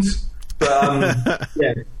emotions. But I'm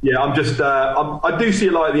just. I do see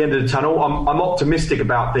a light at the end of the tunnel. I'm optimistic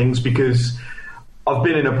about things because I've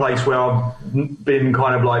been in a place where I've been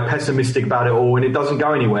kind of like pessimistic about it all, and it doesn't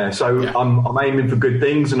go anywhere. So I'm aiming for good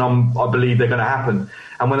things, and I believe they're going to happen.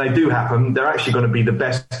 And when they do happen, they're actually going to be the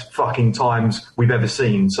best fucking times we've ever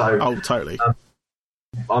seen. So totally.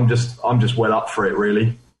 I'm just well up for it.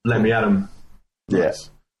 Really, let me at them.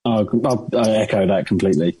 Yes. I echo that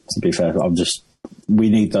completely. To be fair, we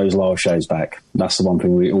need those live shows back. That's the one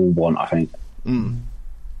thing we all want, I think.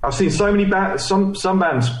 I've seen so many some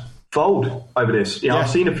bands fold over this. I've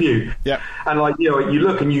seen a few. Yeah. And you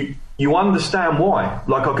look and you understand why.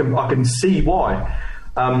 Like I can see why.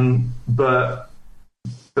 But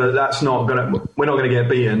that's not we're not gonna get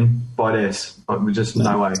beaten by this. Just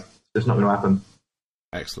no way. It's not gonna happen.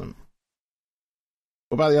 Excellent.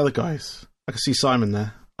 What about the other guys? I can see Simon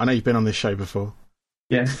there. I know you've been on this show before.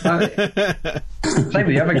 Yeah. Same with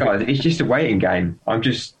the other guys. It's just a waiting game. I'm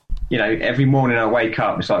just, every morning I wake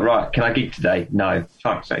up, it's like, right, can I gig today? No.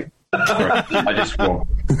 Fuck's sake. Sorry. I just swore.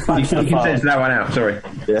 You can sense that one out, sorry.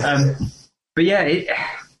 Yeah. But yeah,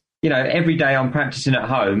 every day I'm practicing at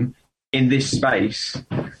home in this space,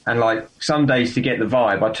 and like some days to get the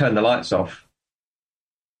vibe, I turn the lights off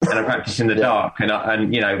and I practice in the dark, and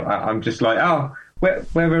I'm just like, oh, where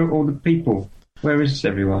are all the people? Where is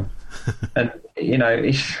everyone? And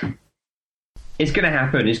it's going to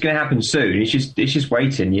happen. It's going to happen soon. It's just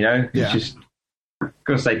waiting. It's just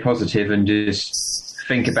got to stay positive and just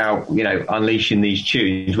think about unleashing these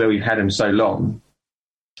tunes where we've had them so long.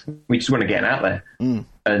 We just want to get them out there,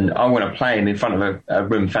 and I want to play them in front of a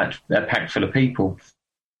room packed full of people.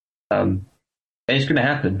 And it's going to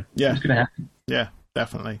happen. Yeah, it's going to happen. Yeah,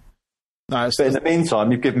 definitely. No, but in the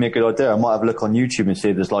meantime, you've given me a good idea. I might have a look on YouTube and see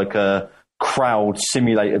if there's like a crowd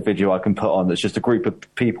simulator video I can put on that's just a group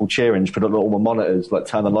of people cheering, just put up all my monitors, like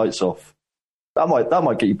turn the lights off. That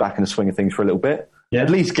might get you back in the swing of things for a little bit. Yeah. At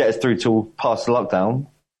least get us through till past the lockdown. You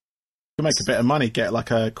can make a bit of money, get like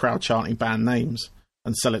a crowd chanting band names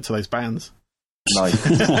and sell it to those bands. Nice.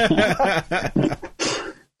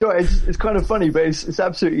 It's kind of funny, but it's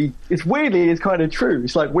absolutely, it's kind of true.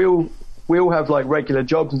 It's like we all have like regular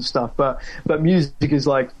jobs and stuff, but music is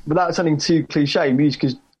like, without sounding too cliche,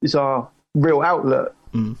 music is our real outlet.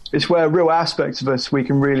 It's where real aspects of us we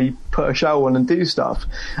can really put a show on and do stuff,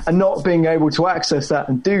 and not being able to access that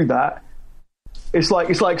and do that, it's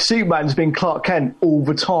like Superman's being Clark Kent all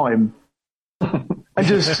the time and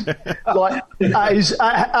just like at his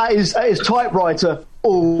typewriter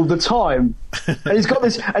all the time, and he's got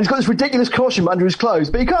this ridiculous costume under his clothes,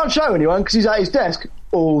 but he can't show anyone because he's at his desk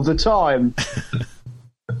all the time.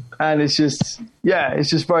 And it's just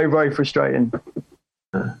very, very frustrating.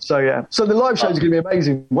 So the live shows are going to be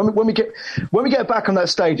amazing. When we get back on that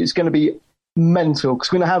stage, it's going to be mental,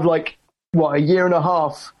 because we're going to have like a year and a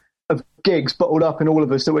half of gigs bottled up in all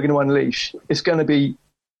of us that we're going to unleash. It's going to be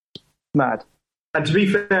mad. And to be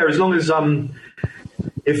fair, as long as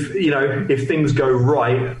if things go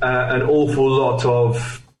right, an awful lot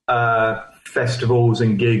of festivals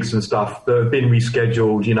and gigs and stuff that have been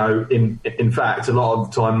rescheduled, in fact, a lot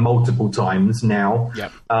of the time, multiple times now.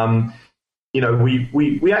 Yep.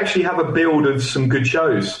 We actually have a build of some good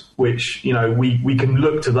shows, which, we can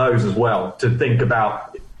look to those as well to think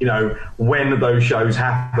about, when those shows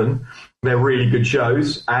happen. They're really good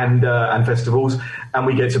shows and festivals, and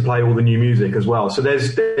we get to play all the new music as well. So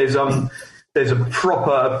there's a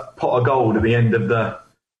proper pot of gold at the end of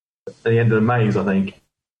the maze, I think.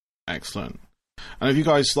 Excellent. And have you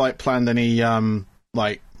guys planned any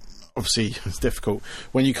obviously it's difficult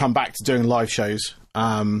when you come back to doing live shows?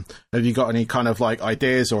 Have you got any kind of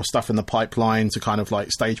ideas or stuff in the pipeline to kind of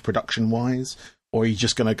stage production wise, or are you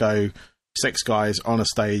just going to go 6 guys on a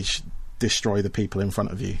stage, destroy the people in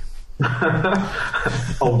front of you?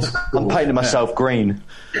 I'm painting myself green.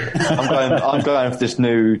 I'm going for this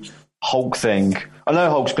new Hulk thing. I know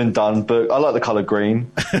Hulk's been done, but I like the colour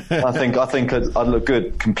green. I think I'd look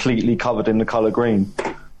good completely covered in the colour green.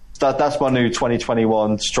 That's my new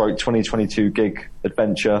 2021/2022 gig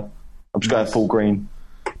adventure. I'm just going full green.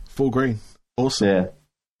 Full green. Awesome. Yeah.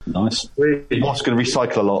 Nice. I'm also going to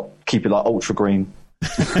recycle a lot. Keep it like ultra green.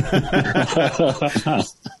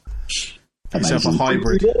 Yourself a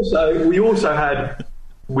hybrid.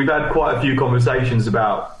 We've had quite a few conversations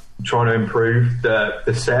about trying to improve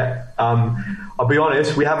the set. I'll be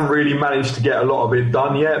honest, we haven't really managed to get a lot of it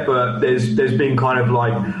done yet, but there's been kind of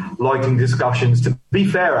like lighting discussions. To be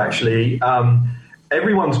fair, actually,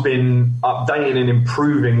 everyone's been updating and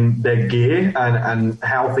improving their gear and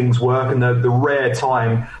how things work. And the rare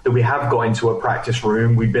time that we have got into a practice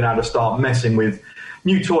room, we've been able to start messing with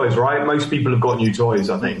new toys, right? Most people have got new toys,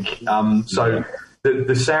 I think. So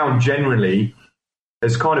the sound generally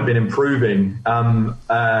has kind of been improving.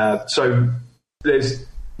 So there's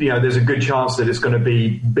a good chance that it's going to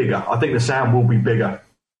be bigger. I think the sound will be bigger.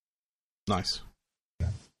 Nice.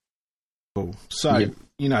 Cool. So, I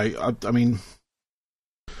mean,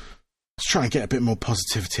 let's try and get a bit more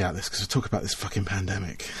positivity out of this because we talk about this fucking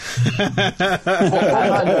pandemic.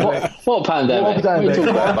 What pandemic? What are you talking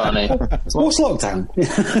about, Barney? What's lockdown?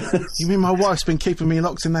 You mean my wife's been keeping me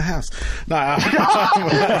locked in the house? No.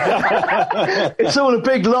 It's all a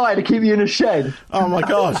big lie to keep you in a shed. Oh, my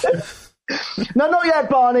God. No, not yet,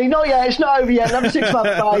 Barney. Not yet. It's not over yet. Another 6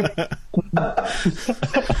 months, babe.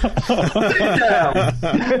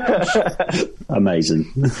 Amazing.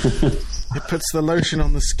 It puts the lotion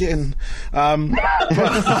on the skin.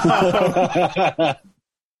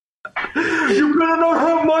 You better not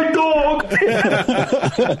hurt my dog.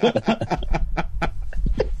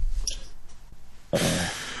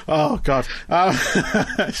 Oh, God.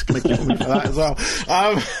 It's going to kill me for that as well.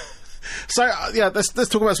 So, let's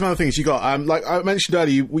talk about some other things you got. Like I mentioned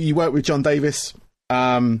earlier, you worked with John Davis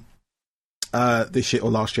this year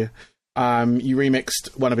or last year. You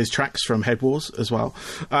remixed one of his tracks from Head Wars as well.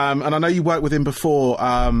 And I know you worked with him before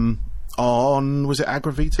on, was it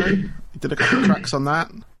Agravito? You did a couple of tracks on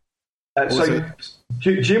that?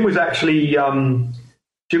 Jim was actually...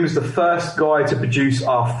 Jim was the first guy to produce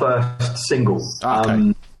our first single,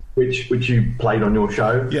 which you played on your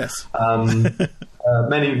show. Yes.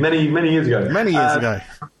 Many years ago. Many years ago.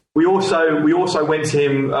 We also went to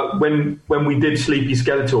him when we did Sleepy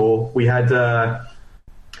Skeletor.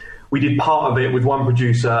 We did part of it with one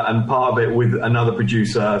producer and part of it with another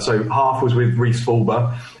producer. So half was with Reese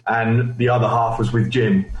Fulber and the other half was with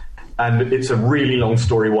Jim. And it's a really long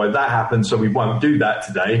story why that happened, so we won't do that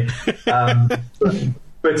today.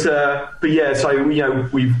 But yeah, so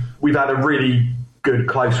we've had a really good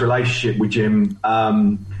close relationship with Jim,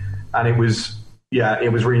 and it was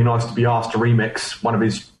really nice to be asked to remix one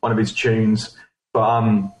of his tunes.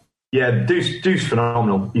 But Dude's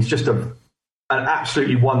phenomenal. He's just an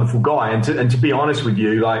absolutely wonderful guy, and to be honest with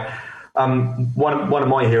you, like one of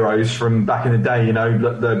my heroes from back in the day,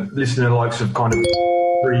 the listening to the likes of kind of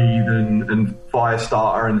Breathe and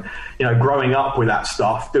Firestarter, and growing up with that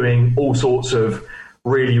stuff, doing all sorts of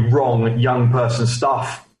really wrong young person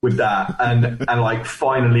stuff with that, and like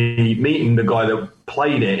finally meeting the guy that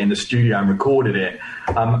played it in the studio and recorded it,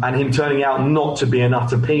 and him turning out not to be an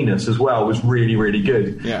utter penis as well was really, really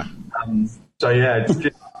good. Yeah.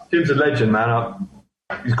 Jim's a legend, man.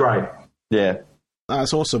 He's great. Yeah.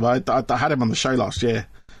 That's awesome. I had him on the show last year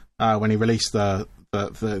when he released the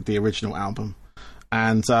original album.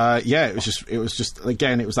 And it was just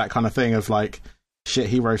again, it was that kind of thing of like, shit,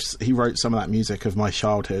 he wrote some of that music of my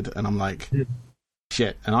childhood, and I'm like,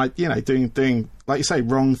 shit, and I doing like you say,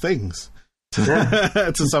 wrong things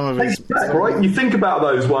to some of his. Right, you think about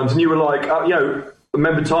those ones, and you were like,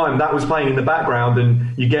 remember time that was playing in the background,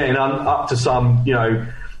 and you're getting up to some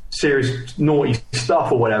serious naughty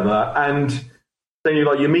stuff or whatever, and then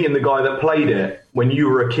you're meeting the guy that played it when you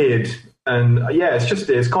were a kid. And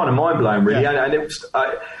it's kind of mind blowing, really. Yeah. And it's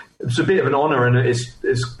a bit of an honour, and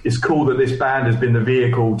it's cool that this band has been the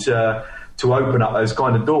vehicle to open up those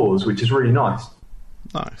kind of doors, which is really nice.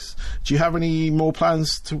 Nice. Do you have any more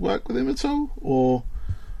plans to work with him at all, or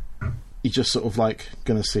you just sort of like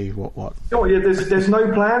going to see what? Oh yeah, there's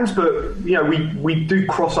no plans, but we do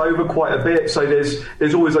cross over quite a bit, so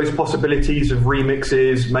there's always those possibilities of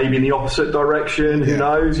remixes, maybe in the opposite direction. Who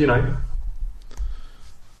knows?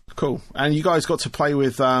 Cool. And you guys got to play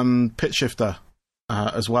with Pitch Shifter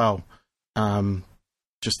as well,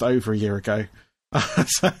 just over a year ago. I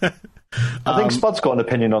think Spud's got an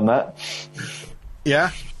opinion on that.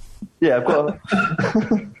 Yeah? Yeah, I've got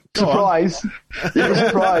a surprise.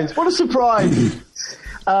 Surprise. What a surprise.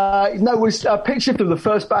 No, it was Pitch Shifter, the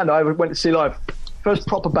first band I ever went to see live. first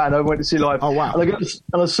proper band I went to see live. Oh, wow. And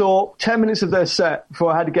I saw 10 minutes of their set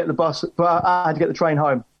before I had to get I had to get the train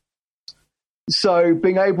home. So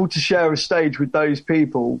being able to share a stage with those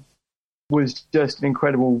people was just an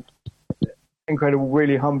incredible,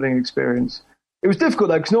 really humbling experience. It was difficult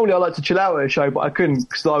though, because normally I like to chill out at a show, but I couldn't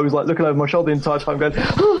because I was like looking over my shoulder the entire time, going,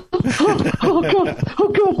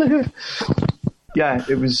 "Oh God!" Yeah,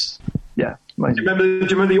 it was amazing. Do you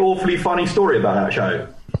remember the awfully funny story about that show?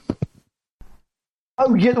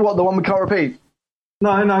 Oh, yeah, what, the one we can't repeat?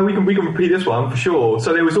 No, we can repeat this one for sure.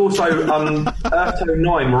 So there was also Earth Tone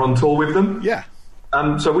 9 were on tour with them. Yeah.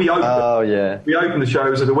 So we opened. We opened the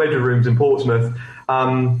shows at the Wedgwood Rooms in Portsmouth.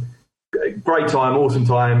 Great time, awesome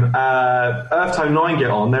time. Earth Tone 9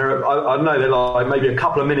 get on. I don't know, they're like maybe a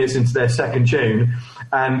couple of minutes into their second tune,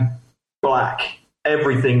 and black.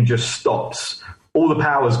 Everything just stops. All the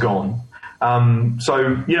power's gone.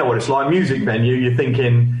 So you know what it's like, music venue. You're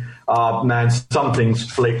thinking, oh man, something's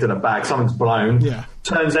flicked in a bag, something's blown. Yeah.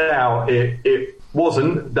 Turns out it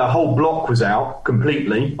wasn't. The whole block was out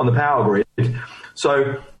completely on the power grid.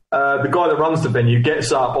 So the guy that runs the venue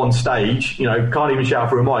gets up on stage, can't even shout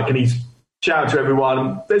through a mic, and he's shouting to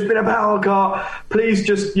everyone, "There's been a power cut, please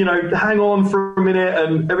just, hang on for a minute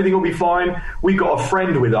and everything will be fine. We've got a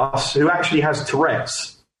friend with us who actually has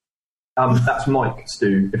Tourette's." That's Mike,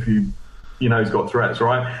 Stu, if he's got Tourette's,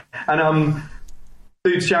 right? And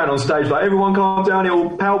dude's shouting on stage like, "Everyone calm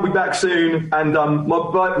down, power will be back soon." And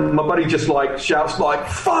my buddy just like shouts like,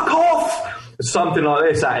 "Fuck off!" Something like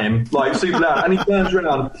this at him, like super loud, and he turns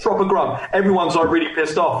around, proper grunt. Everyone's like really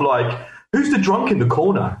pissed off, like, "Who's the drunk in the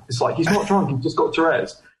corner?" It's like, he's not drunk, he's just got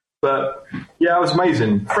Tourette's. But yeah, it was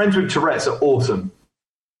amazing. Friends with Tourette's are awesome.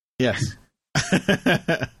 Yes.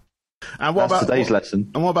 And what That's about today's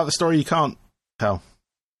lesson? And what about the story you can't tell?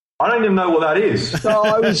 I don't even know what that is. No,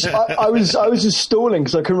 I was just stalling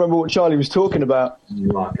because I couldn't remember what Charlie was talking about.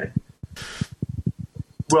 Okay.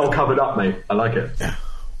 Well covered up, mate. I like it. Yeah.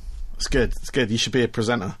 It's good. It's good. You should be a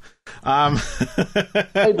presenter.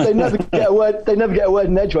 They never get a word. They never get a word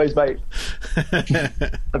in edgeways, mate.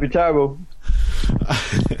 That'd be terrible.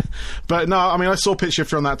 But no, I mean, I saw Pitch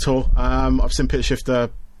Shifter on that tour. I've seen Pitch Shifter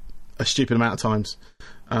a stupid amount of times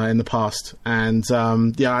in the past, and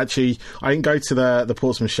actually, I didn't go to the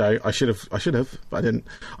Portsmouth show. I should have, but I didn't.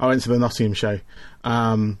 I went to the Nottingham show,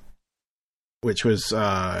 which was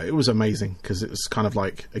it was amazing because it was kind of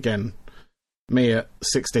like, again, me at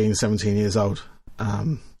 16, 17 years old,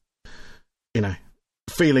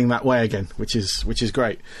 feeling that way again, which is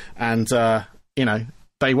great. And they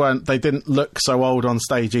didn't look so old on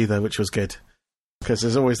stage either, which was good, because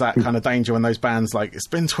there's always that kind of danger when those bands, like, it's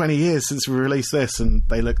been 20 years since we released this, and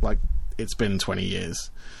they look like it's been 20 years.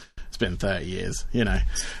 It's been 30 years,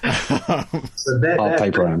 So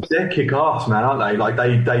they're kick ass, man, aren't they? Like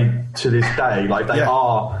they to this day, like they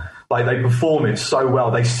are. Like, they perform it so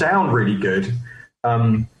well. They sound really good.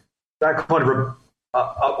 That kind of...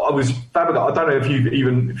 I was flabbergasted. I don't know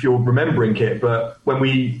if you're remembering, Kit, but when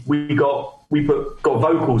we got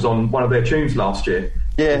vocals on one of their tunes last year.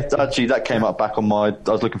 Yeah, actually, that came up back on I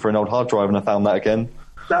was looking for an old hard drive and I found that again.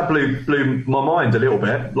 That blew my mind a little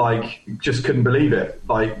bit. Like, just couldn't believe it.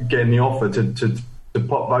 Like, getting the offer to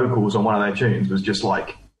pop vocals on one of their tunes was just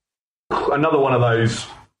like another one of those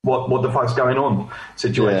what the fuck's going on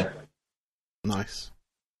situation. Yeah. Nice.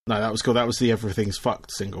 No, that was cool. That was the Everything's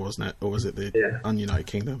Fucked single, wasn't it? Or was it the Ununited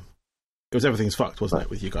Kingdom? It was Everything's Fucked, wasn't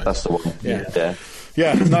it, with you guys? That's the one. Yeah.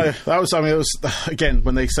 No, that was, it was, again,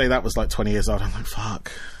 when they say that was like 20 years old, I'm like,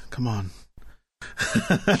 fuck, come on.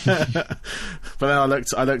 But then I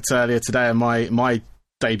looked earlier today, and my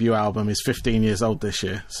debut album is 15 years old this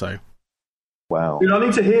year, so. Wow. Dude, I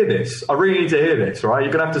need to hear this. I really need to hear this, right?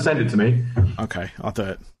 You're going to have to send it to me. Okay, I'll do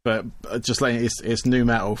it. But just letting it's new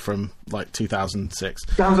metal from like 2006.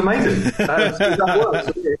 Sounds amazing. That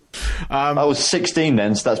works. I was 16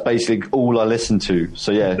 then, so that's basically all I listened to.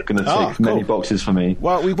 So yeah, going to tick many boxes for me.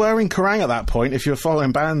 Well, we were in Kerrang at that point. If you were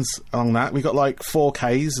following bands along that, we got like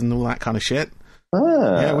 4Ks and all that kind of shit.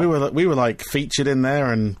 Yeah, we were like featured in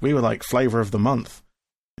there, and we were like flavour of the month.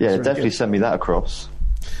 Yeah, definitely send me that across.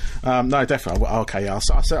 No, definitely. Okay, I'll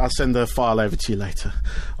send a file over to you later.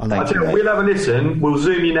 We'll have a listen. We'll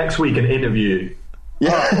Zoom you next week and interview you.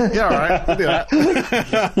 Yeah, all right. We'll do that.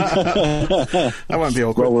 That won't be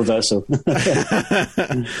awkward. Role reversal. But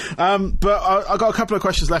I got a couple of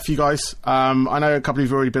questions left for you guys. I know a couple of you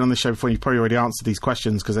have already been on the show before. You've probably already answered these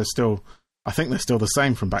questions because I think they're still the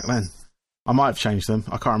same from back then. I might have changed them.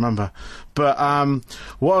 I can't remember. But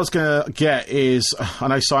what I was going to get is, I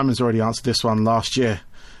know Simon's already answered this one last year,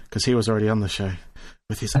 because he was already on the show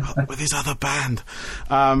with his other band.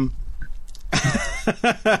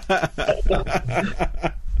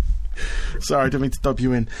 Sorry, I didn't mean to dub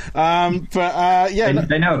you in. Yeah.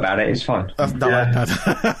 They know about it, it's fine. What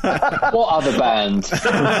other band?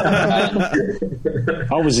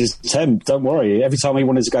 I was his temp, don't worry. Every time he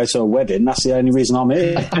wanted to go to a wedding, that's the only reason I'm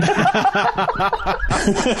here.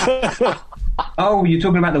 Oh, you're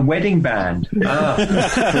talking about the wedding band.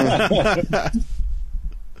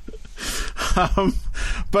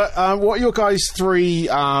 What are your guys' three...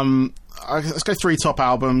 let's go three top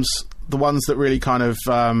albums. The ones that really kind of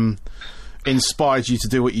inspired you to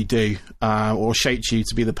do what you do, or shaped you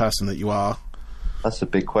to be the person that you are. That's a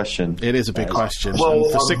big question. It is a big question. Well,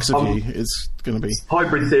 and for six of you, it's going to be...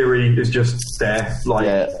 Hybrid Theory is just there. Like,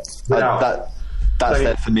 that's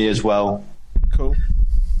there for me as well. Cool.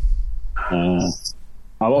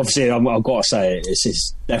 Obviously, I've got to say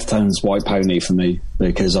it's Deftones' White Pony for me,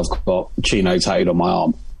 because I've got Chino tattooed on my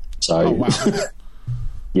arm. So, Oh, wow.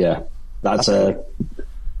 yeah, that's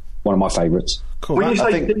one of my favourites. Cool. When you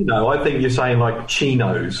say think- Chino, I think you're saying like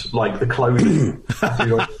chinos, like the clothing.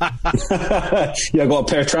 Yeah, I've got a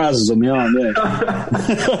pair of trousers on my arm,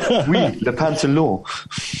 yeah. Oui, le pantalon.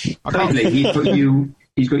 Basically,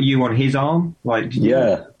 he's got you on his arm, like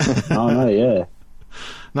Yeah. I know, yeah.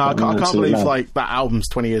 No, I can't absolutely believe not. like that album's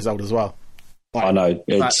 20 years old as well. Like, I know.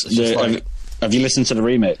 that's just like- Have you listened to the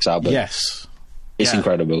remix album? yes, It's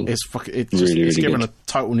incredible. it's fucking. It's Really, it's really given good. a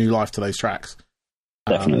total new life to those tracks.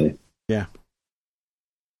 Definitely. Yeah.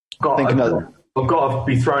 I've got to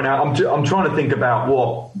be thrown out. I'm trying to think about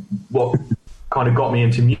what kind of got me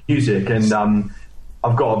into music, and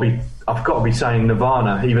I've got to be saying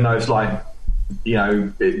Nirvana, even though it's like, you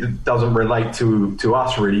know, it doesn't relate to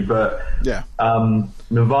us really, but Yeah.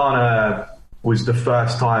 Nirvana was the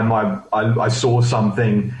first time I saw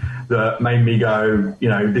something that made me go, you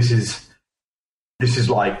know, this is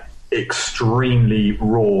like extremely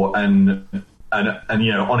raw and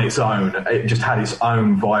you know, on its own, it just had its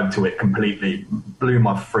own vibe to it. Completely blew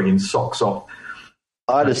my frigging socks off.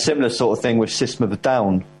 I had a similar sort of thing with System of a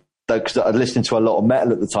Down, because I'd listened to a lot of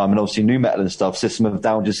metal at the time, and obviously new metal and stuff. System of a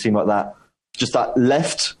Down just seemed like that. Just that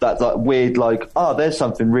that weird, like, oh, there's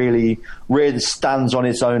something really weird that stands on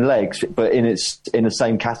its own legs, but in the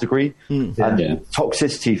same category. And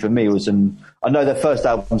Toxicity for me was I know their first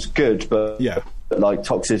album's good, but like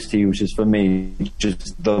Toxicity was just, for me,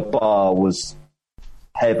 just the bar was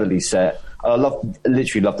heavily set. I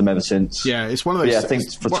literally loved them ever since. Yeah, it's one of those. But yeah, I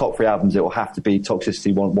think for top three albums, it will have to be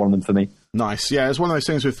Toxicity, one of them for me. Nice. Yeah, it's one of those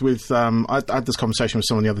things with I had this conversation with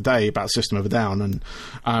someone the other day about System of a Down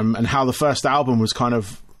and how the first album was kind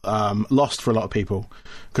of lost for a lot of people,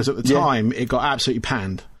 because at the time it got absolutely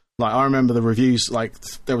panned. Like, I remember the reviews, like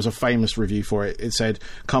there was a famous review for it. It said,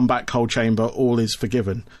 "Come back, Cold Chamber, all is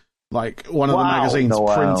forgiven." Like, one of the magazines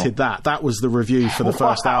printed that. That was the review for the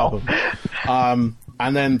first album.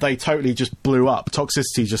 And then they totally just blew up.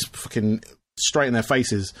 Toxicity just fucking straight in their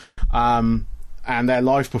faces. And their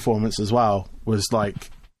live performance as well was like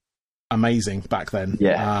amazing back then.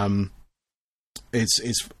 Yeah. It's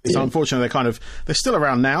unfortunate they're still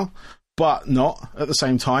around now, but not at the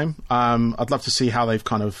same time. I'd love to see how they've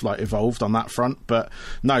kind of like evolved on that front. But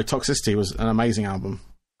no, Toxicity was an amazing album.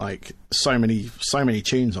 Like, so many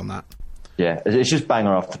tunes on that. Yeah, it's just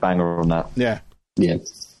banger after banger on that. Yeah. Yeah.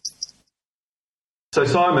 So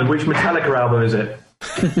Simon, which Metallica album is it?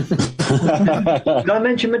 Did I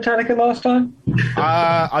mention Metallica last time?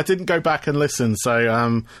 I didn't go back and listen,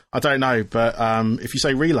 so I don't know. But if you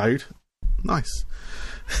say Reload, nice.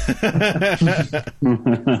 I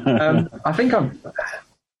think I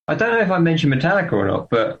don't know if I mentioned Metallica or not,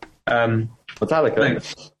 but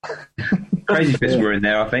Metallica. Crazy Fist were in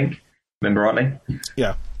there, I think. Remember rightly?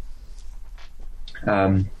 Yeah.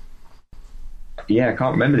 Yeah, I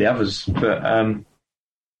can't remember the others, but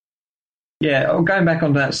going back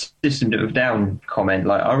on that System of a Down comment,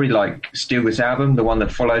 like, I really like Steal This Album, the one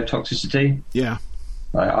that followed Toxicity. Yeah.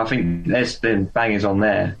 I think there's been bangers on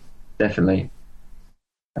there, definitely.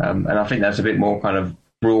 And I think that's a bit more kind of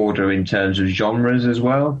broader in terms of genres as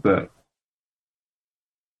well, but,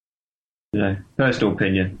 you know, personal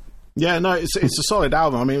opinion. Yeah, no, it's a solid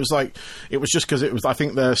album. I mean, it was just because it was. I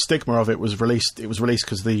think the stigma of it was released. It was released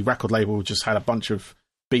because the record label just had a bunch of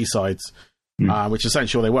B-sides, which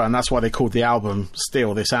essentially all they were, and that's why they called the album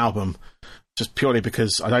 "Steal This Album," just purely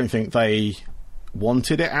because I don't think they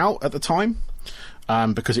wanted it out at the time,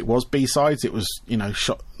 because it was B-sides. It was, you know,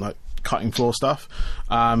 shot like cutting floor stuff.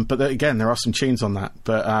 But again, there are some tunes on that.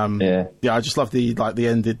 But I just love the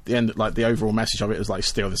end, like the overall message of it was like,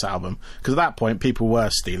 steal this album, because at that point people were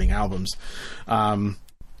stealing albums,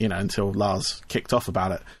 you know, until Lars kicked off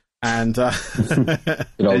about it. And Good there's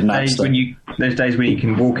old days Napster. when you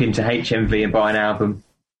can walk into HMV and buy an album.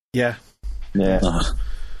 yeah,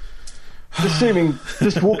 Assuming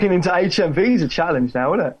just walking into HMV is a challenge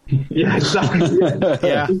now, isn't it? Yeah, exactly.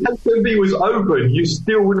 Yeah. If HMV was open, you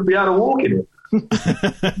still wouldn't be able to walk in it.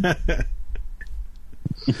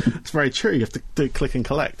 it's very true. You have to do click and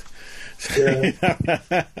collect. Yeah.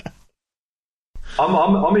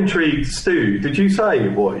 I'm intrigued, Stu. Did you say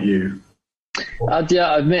what you?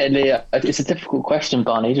 Yeah, admittedly, it's a difficult question,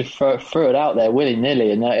 Barney. Just threw it out there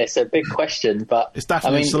willy-nilly, and it's a big question. But It's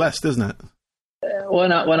definitely Celeste, isn't it?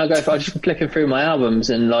 when I go for, I'm just flicking through my albums,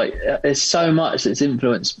 and like, there's so much that's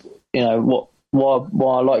influenced, you know,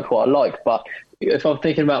 why I like what I like. But if I'm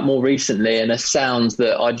thinking about more recently, and the sounds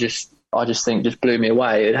that I just think just blew me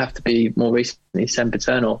away, it'd have to be more recently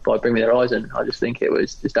Sempiternal by Bring Me the Horizon. I just think it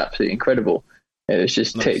was just absolutely incredible. It was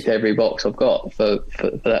just ticked every box I've got for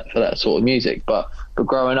that sort of music. But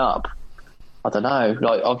growing up, I don't know.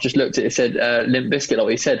 Like, I've just looked at it. Said Limp Bizkit, like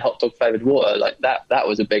we said, Hot Dog Flavored Water. Like that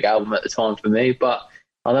was a big album at the time for me. But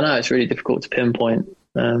I don't know. It's really difficult to pinpoint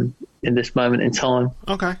in this moment in time.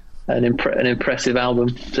 Okay, An impressive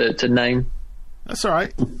album to name. that's all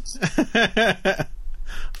right.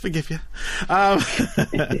 Forgive you.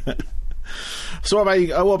 So what about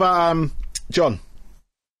you? What about John?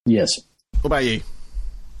 Yes. What about you?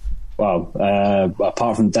 Well,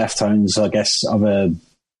 apart from Deftones, I guess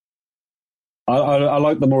I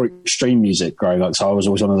like the more extreme music growing up. So I was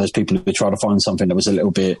always one of those people who tried to find something that was a little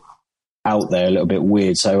bit out there, a little bit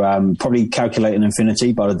weird. So probably Calculating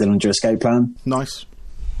Infinity by the Dillinger Escape Plan. Nice.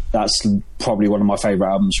 That's probably one of my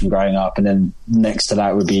favourite albums from growing up. And then next to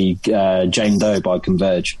that would be Jane Doe by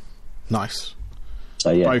Converge. Nice. So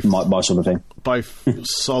yeah, my sort of thing. Both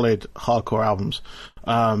solid hardcore albums.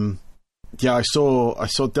 Yeah, I saw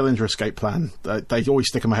Dillinger Escape Plan. They always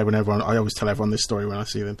stick in my head when I always tell everyone this story when I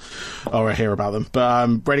see them or I hear about them.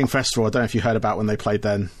 But Reading Festival, I don't know if you heard about when they played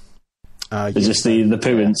then. Is this the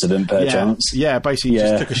poo incident, perchance? Yeah, basically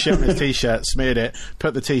just took a shit on his t-shirt, smeared it,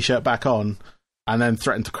 put the t-shirt back on, and then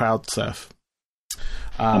threatened to crowd surf.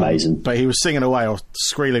 Amazing. But he was singing away or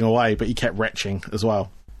squealing away, but he kept retching as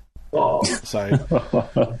well. Oh. So,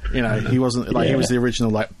 you know, he wasn't like he was the original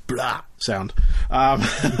like blah sound. The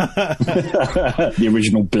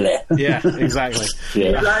original bleh. Yeah, exactly.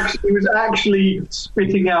 Yeah. He was actually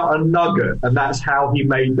spitting out a nugget, and that's how he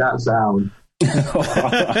made that sound.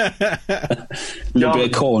 A little bit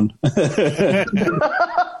of corn.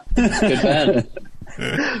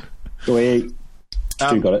 Good band.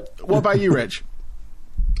 You got it. What about you, Rich?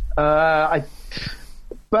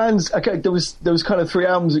 Bands. Okay, there was kind of 3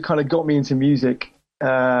 albums that kind of got me into music,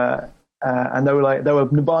 and they were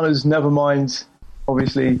Nirvana's Nevermind,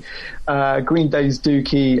 obviously, Green Day's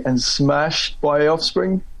Dookie, and Smash by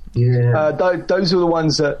Offspring. Yeah, those were the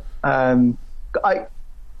ones that I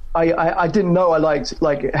didn't know I liked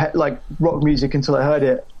like rock music until I heard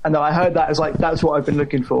it, and I heard that as like that's what I've been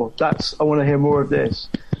looking for. I want to hear more of this.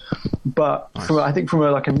 But I think from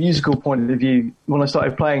a musical point of view, when I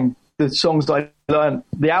started playing, the songs that I learned,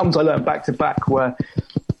 the albums I learned back to back were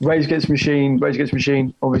Rage Against the Machine,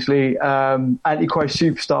 obviously, Antichrist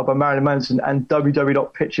Superstar by Marilyn Manson, and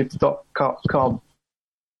www.pitchshifter.com.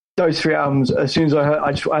 Those 3 albums, as soon as I heard, I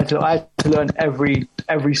had to learn every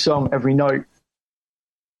song, every note,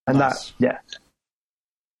 and nice. Nice.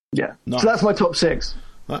 So that's my top 6.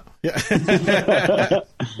 Yeah.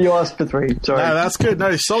 You asked for 3. Sorry. No, that's good.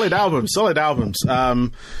 No, solid albums.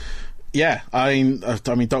 Yeah, I mean,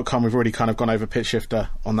 .com. We've already kind of gone over Pitch Shifter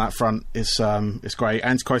on that front. It's great.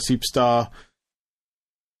 Antichrist Superstar.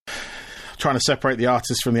 Trying to separate the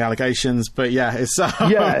artist from the allegations, but yeah, it's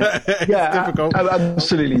difficult.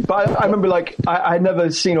 Absolutely. But I remember, like, I had never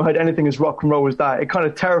seen or heard anything as rock and roll as that. It kind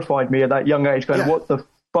of terrified me at that young age. Going, what the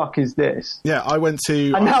fuck is this? Yeah, I went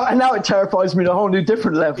to, and now it terrifies me at a whole new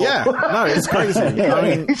different level. Yeah, no, it's crazy. I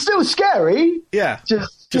mean, it's still scary. Yeah,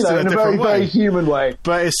 just in a very, very human way.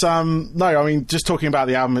 But it's no, I mean, just talking about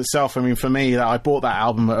the album itself. I mean, for me, I bought that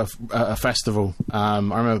album at a festival. I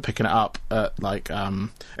remember picking it up at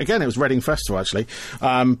again, it was Reading Festival actually.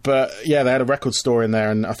 But yeah, they had a record store in there,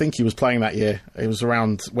 and I think he was playing that year. It was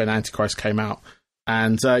around when Antichrist came out,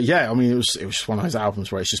 and I mean, it was just one of those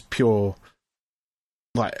albums where it's just pure,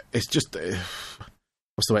 like, it's just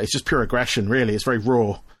what's the way? It's just pure aggression, really. It's very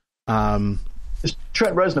raw. It's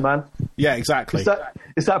Trent Reznor, man. Yeah, exactly.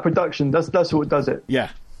 It's that production. That's what does it. Yeah.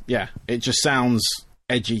 It just sounds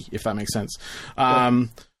edgy, if that makes sense. And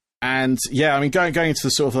yeah, I mean, going into the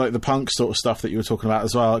sort of like the punk sort of stuff that you were talking about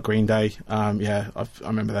as well, at Green Day. I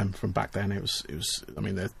remember them from back then. It was. I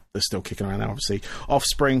mean, they're still kicking around now, obviously.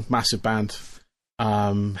 Offspring, massive band.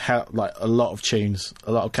 like a lot of tunes,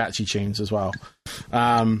 a lot of catchy tunes as well.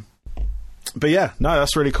 But yeah, no,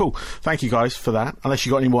 that's really cool. Thank you guys for that. Unless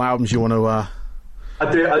you got any more albums you want to...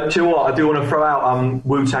 I do you know what? I do want to throw out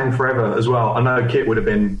Wu-Tang Forever as well. I know Kit would have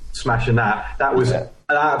been smashing that. That was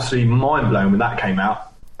absolutely mind-blowing when that came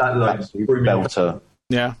out. That belter.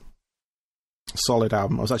 Yeah. Solid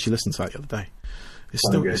album. I was actually listening to that the other day. It's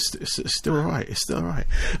still all right. It's still all right.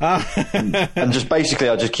 And just basically,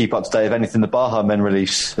 I just keep up to date with anything the Baha Men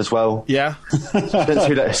release as well. Yeah.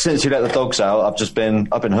 Since you let the dogs out, I've been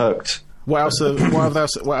hooked. What else?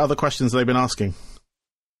 What other questions have they been asking?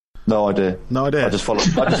 No idea. I just follow.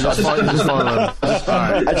 Just follow them.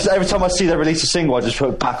 Every time I see they release a single, I just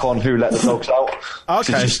put back on Who Let the Dogs Out.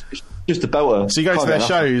 Okay. Just a belter. So you go to their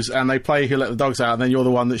shows and they play Who Let the Dogs Out, and then you're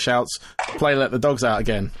the one that shouts, "Play Let the Dogs Out"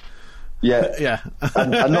 again. Yeah.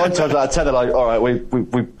 And 9 times out of 10, they're like, all right, we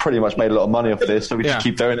pretty much made a lot of money off this, so we just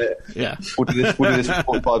keep doing it. Yeah. We'll do this for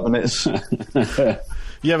 45 minutes.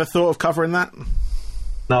 You ever thought of covering that?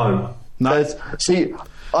 No. See,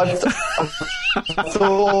 I've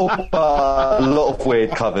thought about a lot of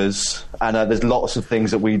weird covers, and there's lots of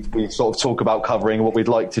things that we sort of talk about covering, what we'd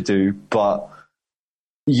like to do, but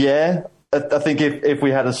yeah, I think if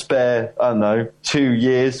we had a spare, I don't know, 2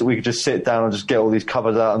 years that we could just sit down and just get all these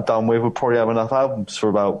covers out and done with, we'd probably have enough albums for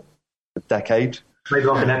about a decade. Maybe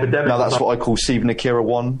like an epidemic. Now that's what I call Stephen Akira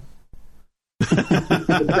 1.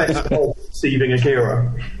 The best of Stephen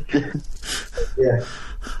Akira. Yeah.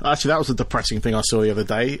 Actually, that was a depressing thing I saw the other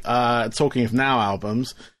day. Talking of Now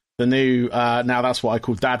albums, the new Now That's What I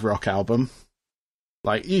Call Dad Rock album.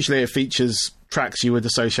 Like, usually it features tracks you would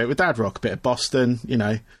associate with Dad Rock, a bit of Boston, you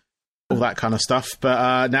know, all that kind of stuff.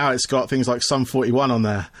 But now it's got things like Sum 41 on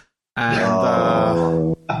there,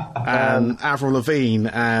 and Avril Lavigne,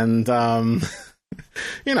 and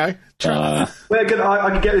you know. Where can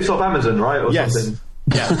I could get this off Amazon, right, or something?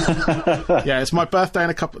 Yeah, yeah. It's my birthday in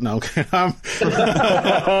a couple. No, okay. But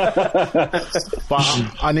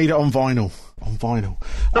I need it on vinyl.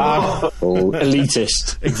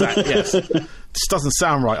 Elitist. Exactly. Yes. This doesn't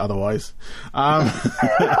sound right otherwise.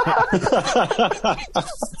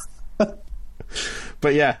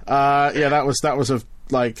 But yeah, that was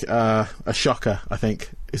a shocker, I think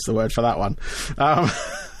is the word for that one.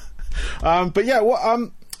 But yeah,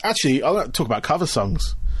 actually, I'll talk about cover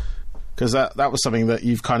songs, because that was something that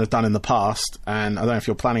you've kind of done in the past, and I don't know if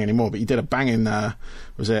you're planning anymore, but you did a banging,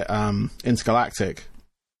 was it Intergalactic?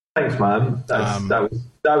 Thanks, man. That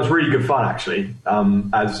was really good fun, actually.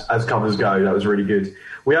 As covers go, that was really good.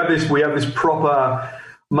 We have this proper.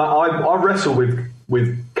 I wrestle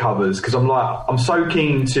with covers because I'm so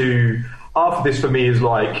keen to. Half of this for me is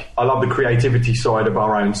like I love the creativity side of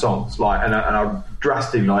our own songs, like and I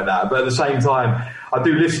drastically like that. But at the same time, I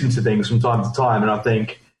do listen to things from time to time, and I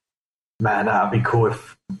think, man, that'd be cool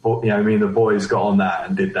if me and the boys got on that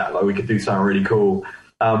and did that. Like we could do something really cool.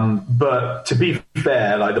 But to be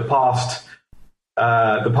fair, like the past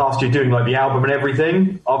year doing like the album and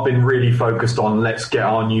everything, I've been really focused on let's get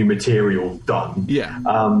our new material done. Yeah.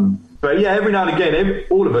 But yeah, every now and again,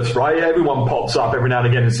 all of us, right? Everyone pops up every now and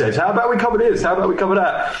again and says, "How about we cover this? How about we cover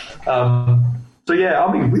that?" So yeah,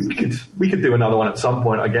 I mean, we could do another one at some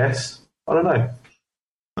point, I guess. I don't know.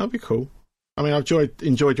 That'd be cool. I mean, I've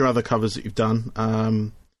enjoyed your other covers that you've done.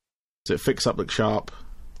 Is it Fix Up Look Sharp?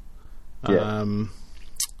 Yeah.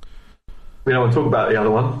 We don't want to talk about the other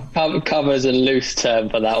one. Cover is a loose term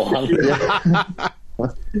for that one.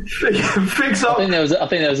 Fix Up. I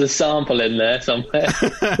think there was a sample in there somewhere.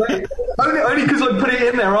 only because I put it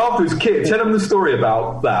in there afterwards. Kit, tell them the story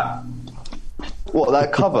about that. What,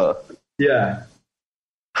 that cover? Yeah.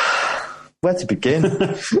 Where to begin?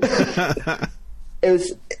 It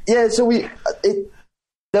was So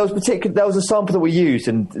there was a sample that we used,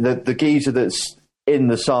 and the geezer that's in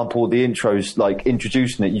the sample, the intros, like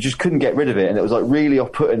introducing it, you just couldn't get rid of it, and it was like really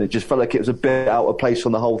off-putting. It just felt like it was a bit out of place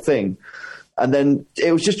on the whole thing. And then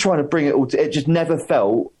it was just trying to bring it all it just never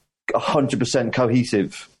felt 100%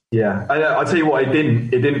 cohesive. Yeah, and I'll tell you what, it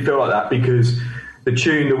didn't feel like that because the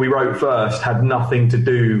tune that we wrote first had nothing to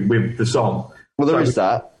do with the song. Well, there is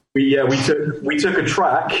that. We took a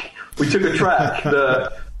track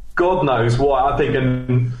that God knows why, I think,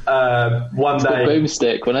 and one day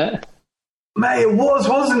Boomstick, wasn't it? Mate, it was,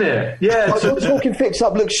 wasn't it? Yeah. I was talking Fix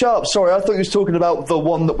Up Look Sharp. Sorry, I thought you was talking about the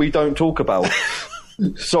one that we don't talk about.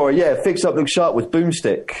 Sorry, yeah, Fix Up Look Sharp was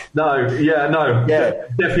Boomstick. No.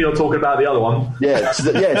 Definitely not talking about the other one. Yeah,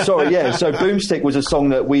 sorry. So Boomstick was a song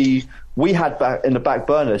that we had back in the back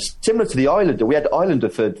burner, similar to the Islander. We had Islander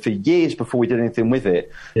for years before we did anything with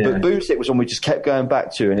it. Yeah. But Boomstick was one we just kept going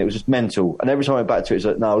back to, and it was just mental. And every time I went back to it, it's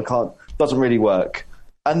like, no, we can't. Doesn't really work.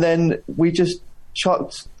 And then we just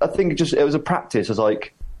I think it was a practice. I was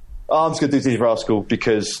like, oh, I'm just going to do Dizzee Rascal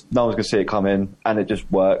because no one's going to see it come in, and it just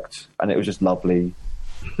worked, and it was just lovely.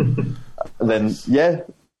 And then, yeah,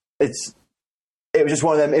 it was just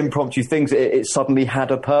one of them impromptu things. It suddenly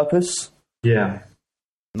had a purpose. Yeah.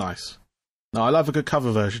 Nice. No, I love a good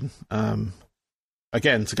cover version.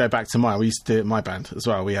 Again, to go back to we used to do it in my band as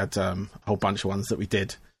well. We had a whole bunch of ones that we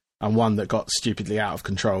did, and one that got stupidly out of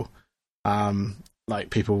control. Like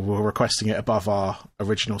people were requesting it above our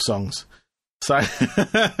original songs. So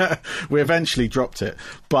we eventually dropped it,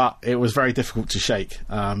 but it was very difficult to shake.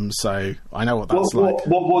 So I know what that's like.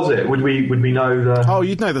 What was it? Would we know the? Oh,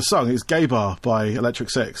 you'd know the song. It's "Gay Bar" by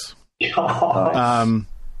Electric Six.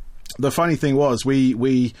 The funny thing was,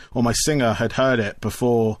 my singer had heard it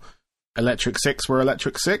before Electric Six were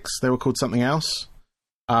Electric Six. They were called something else.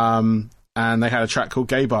 And they had a track called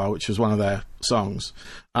 "Gay Bar," which was one of their songs.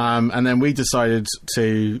 And then we decided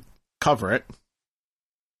to cover it.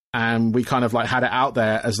 And we kind of like had it out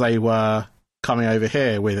there as they were coming over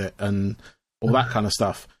here with it and all that kind of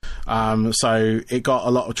stuff. So it got a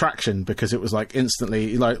lot of traction because it was like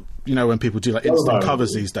instantly, like, you know, when people do like instant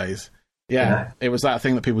covers these days. Yeah, it was that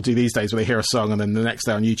thing that people do these days where they hear a song and then the next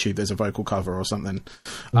day on YouTube there's a vocal cover or something.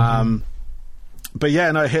 But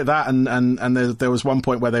yeah, no, it hit that, and there was one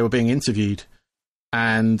point where they were being interviewed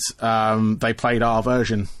and they played our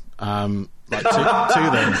version. Like to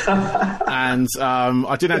them, and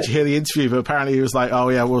I didn't actually hear the interview, but apparently he was like, "Oh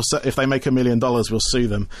yeah, if they make $1 million, we'll sue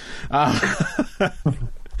them."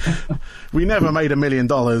 We never made $1 million,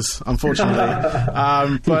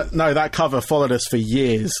 unfortunately, but no, that cover followed us for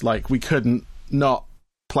years. Like we couldn't not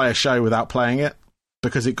play a show without playing it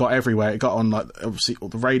because it got everywhere. It got on like obviously all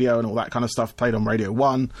the radio and all that kind of stuff. Played on Radio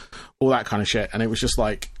 1, all that kind of shit, and it was just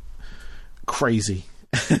like crazy.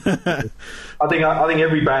 I think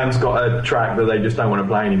every band's got a track that they just don't want to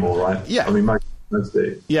play anymore, right? Yeah. I mean, most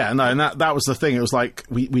do. Yeah, no, and that was the thing. It was like,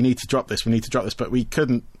 we need to drop this, but we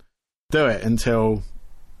couldn't do it until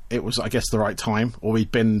it was, I guess, the right time, or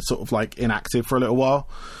we'd been sort of like inactive for a little while.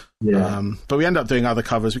 Yeah. But we ended up doing other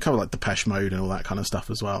covers. We covered like Depeche Mode and all that kind of stuff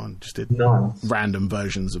as well, and just did random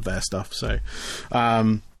versions of their stuff. So,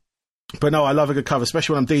 but no, I love a good cover,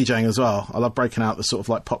 especially when I'm DJing as well. I love breaking out the sort of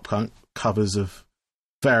like pop punk covers of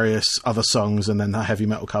various other songs, and then the heavy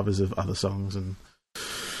metal covers of other songs. And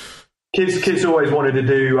kids always wanted to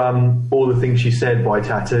do All the Things She Said by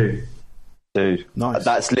Tattoo. Dude, nice.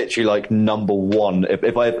 That's literally like number one.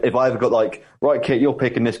 If I ever got like, right, Kit, you're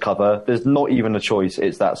picking this cover, there's not even a choice.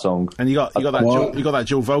 It's that song. And you got that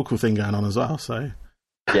dual vocal thing going on as well. So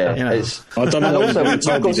yeah, you know. I don't know. Also, we've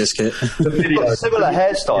got similar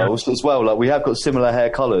hairstyles as well. Like we have got similar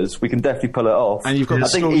hair colours. We can definitely pull it off. And you've got the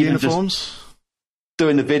school uniforms.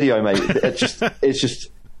 Doing the video, mate, it's just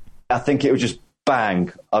I think it was just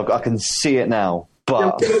bang. I can see it now.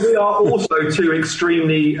 But we are also two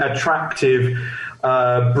extremely attractive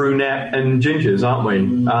brunette and gingers, aren't we?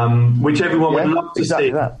 Which everyone would love to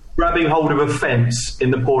see grabbing hold of a fence in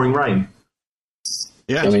the pouring rain.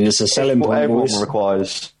 Yeah, I mean, it's a selling point. Everyone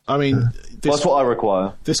requires. I mean, that's what I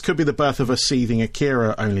require. This could be the birth of a seething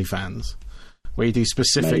Akira OnlyFans, where you do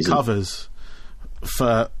specific covers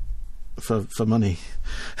for money.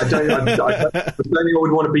 I don't think I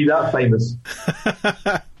would want to be that famous.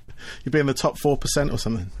 You'd be in the top 4% or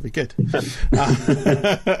something. It'd be good.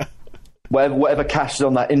 Whatever cashes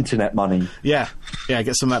on that internet money. Yeah,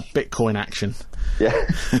 get some of that Bitcoin action. Yeah,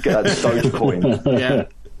 get that Dogecoin. Yeah.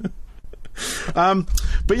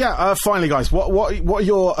 But yeah, finally, guys, what are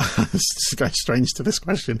your? It's going strange to this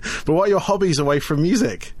question, but what are your hobbies away from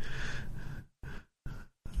music?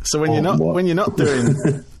 So when you're not doing,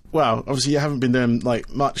 well, obviously you haven't been doing like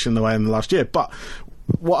much in the way in the last year, but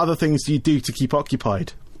what other things do you do to keep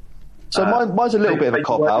occupied? So mine's a little bit of a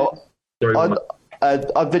cop out.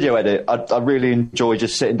 I video edit. I really enjoy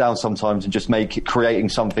just sitting down sometimes and just creating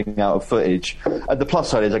something out of footage. And the plus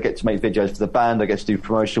side is I get to make videos for the band. I get to do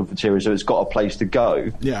promotional material, so it's got a place to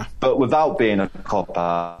go. Yeah. But without being a cop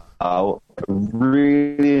out, I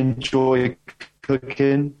really enjoy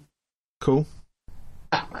cooking. Cool.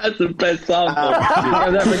 That's the best sample.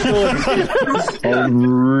 That recording. I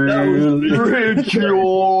really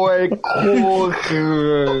enjoy cooking.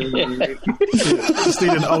 Just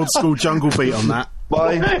need an old school jungle beat on that.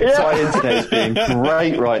 My internet's being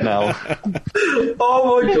great right now.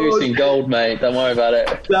 Oh my god! Producing gold, mate. Don't worry about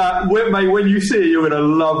it. Mate, when you see it, you're gonna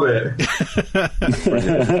love it.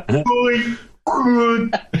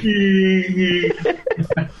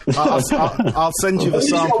 I'll send you the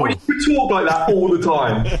sample. We talk like that all the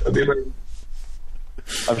time.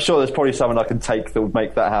 I'm sure there's probably someone I can take that would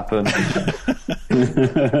make that happen.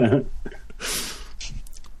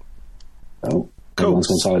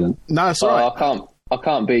 Everyone's gone silent. No, it's all right. I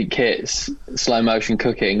can't beat Kit's slow motion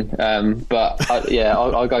cooking, but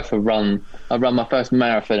I'll go for a run. I run my first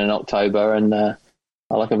marathon in October, and I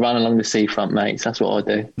like a run along the seafront, mates. That's what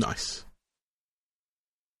I do. Nice.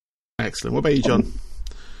 Excellent. What about you, John?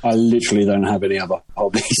 I literally don't have any other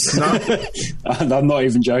hobbies. No? I'm not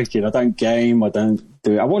even joking. I don't game. I don't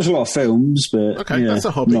do it. I watch a lot of films, but Okay, that's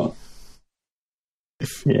a hobby.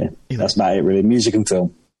 That's about it, really. Music and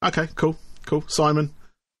film. Okay, cool. Simon?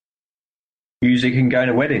 Music and going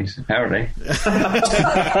to weddings, apparently.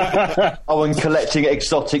 And collecting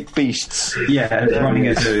exotic beasts. Yeah, running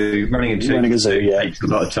a zoo. Running a zoo, yeah. Takes a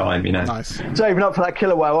lot of time, you know. Nice. Saving up for that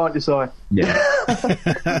killer whale, aren't you, Si? Yeah.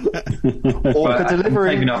 Or for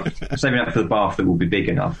delivery. Saving up for the bath that will be big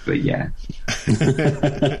enough, but yeah.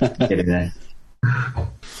 Get in there.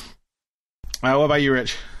 What about you,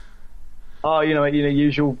 Rich? Oh,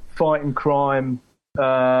 usual fighting crime.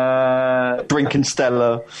 Drinking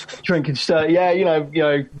Stella. Yeah,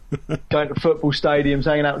 going to football stadiums,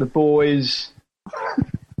 hanging out with the boys.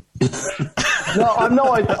 I'm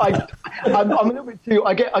a little bit too.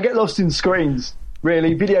 I get lost in screens.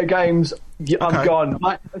 Really, video games. I'm gone.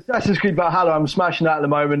 Like Assassin's Creed Valhalla, I'm smashing that at the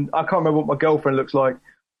moment. I can't remember what my girlfriend looks like.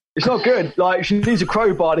 It's not good. Like she needs a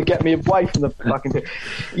crowbar to get me away from the fucking thing.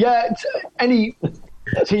 Yeah, any.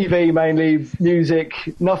 TV mainly, music,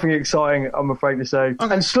 nothing exciting, I'm afraid to say.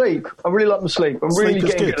 Okay. And sleep. I really like my sleep. I'm really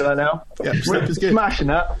getting good at that now. Yeah, sleep is good. Smashing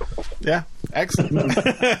that. Yeah, excellent.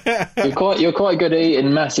 You're quite good at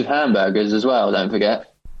eating massive hamburgers as well, don't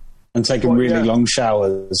forget. And taking really long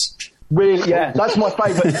showers. Really, yeah, that's my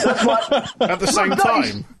favourite. At the same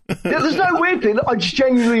time. There's no weird thing. I just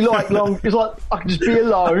genuinely like long. It's like I can just be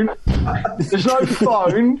alone. There's no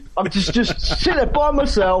phone. I'm just sit there by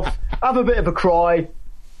myself, have a bit of a cry,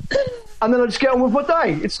 and then I just get on with my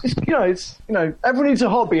day. It's everyone needs a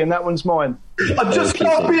hobby, and that one's mine. I just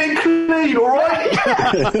start being clean, all right?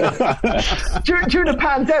 During the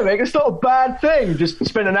pandemic, it's not a bad thing. Just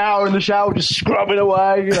spend an hour in the shower, just scrubbing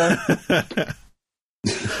away.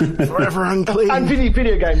 Forever unclean. And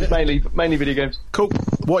video games, mainly video games. Cool.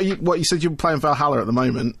 What you said you were playing Valhalla at the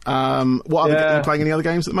moment. Are you playing any other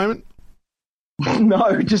games at the moment?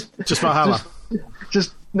 No, just Valhalla.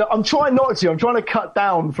 No, I'm trying not to. I'm trying to cut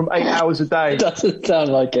down from 8 hours a day. Doesn't sound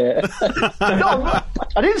like it. No,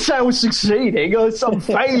 I didn't say I was succeeding. I'm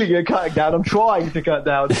failing at cutting down. I'm trying to cut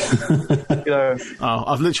down. Oh,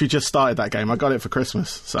 I've literally just started that game. I got it for Christmas,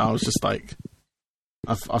 so I was just like,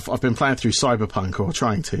 I've been playing through Cyberpunk, or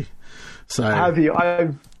trying to. So have you?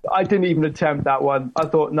 I didn't even attempt that one. I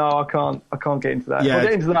thought, no, I can't get into that. Yeah. If I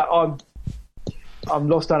get into that, I'm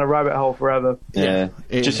lost down a rabbit hole forever. Yeah.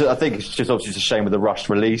 I think it's just obviously a shame with the rushed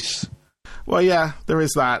release. Well, yeah, there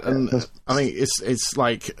is that, and I think it's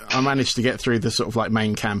like I managed to get through the sort of like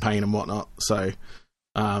main campaign and whatnot. So,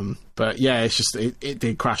 but yeah, it's just it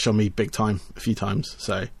did crash on me big time a few times.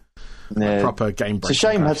 So, proper game break. It's a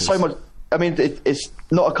shame it had so much. I mean, it's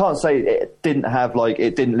not. I can't say it didn't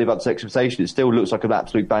live up to expectation. It still looks like an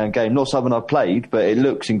absolute bang game. Not something I've played, but it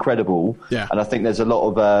looks incredible. Yeah, and I think there's a lot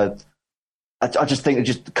of. I just think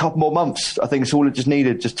just a couple more months. I think it's all it just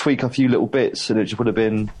needed. Just tweak a few little bits, and it just would have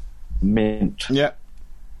been mint. Yeah.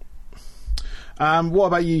 What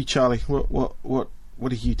about you, Charlie? What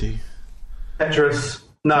do you do? Tetris.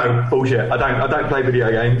 No, bullshit. I don't play video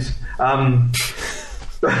games. I'm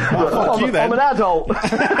an adult.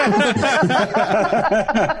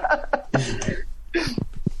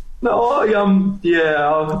 No, I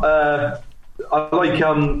like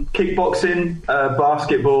kickboxing,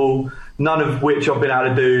 basketball. None of which I've been able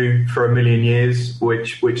to do for a million years,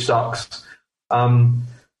 which sucks.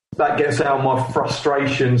 That gets out my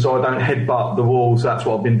frustration, so I don't headbutt the walls. That's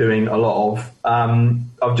what I've been doing a lot of.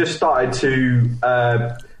 I've just started to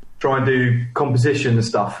try and do composition and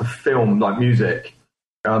stuff for film, like music.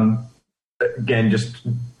 Again, just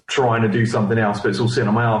trying to do something else, but it's all sitting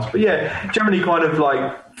on my ass. But yeah, generally kind of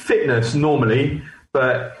like fitness normally,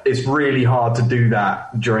 but it's really hard to do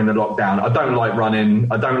that during the lockdown. I don't like running.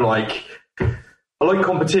 I like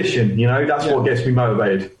competition, that's what gets me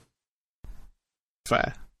motivated.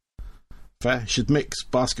 Fair. Should mix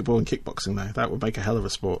basketball and kickboxing though. That would make a hell of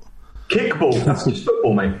a sport. Kickball? That's just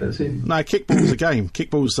football, mate. No, kickball's a game.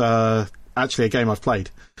 Kickball's actually a game I've played.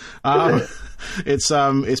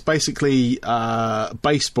 It's basically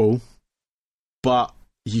baseball, but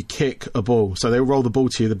you kick a ball. So they roll the ball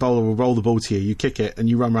to you, the bowler will roll the ball to you, you kick it, and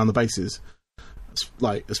you run around the bases as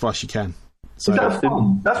fast as you can. So that's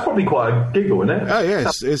fun. That's probably quite a giggle, isn't it? Oh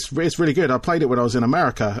yeah, it's really good. I played it when I was in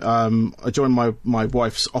America. I joined my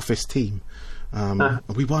wife's office team,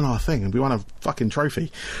 We won our thing, and we won a fucking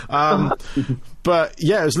trophy. But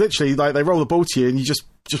yeah, it was literally like they roll the ball to you, and you just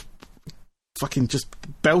fucking just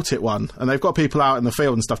belt it one. And they've got people out in the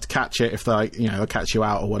field and stuff to catch it if they, they'll catch you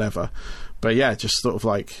out or whatever. But yeah, just sort of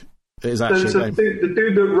like it is actually. So the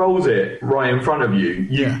dude that rolls it right in front of you,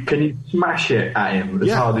 can you smash it at him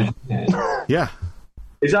as hard as you can? Yeah.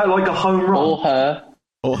 Is that like a home run?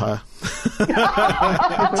 Or her.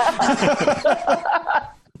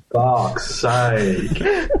 Fuck's sake!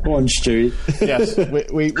 Go on, Stewie. Yes,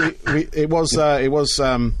 it was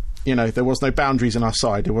there was no boundaries on our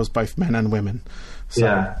side. It was both men and women.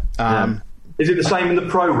 So, Is it the same in the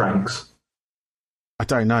pro ranks? I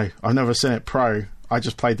don't know. I've never seen it pro. I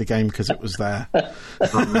just played the game because it was there.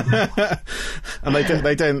 And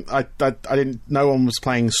they don't. I didn't. No one was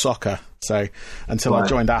playing soccer. So until I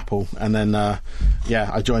joined Apple, and then I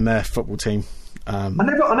joined their football team. I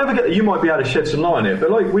never get that. You might be able to shed some light on it,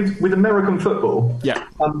 but like with American football, I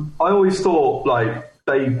always thought like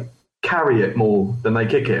they carry it more than they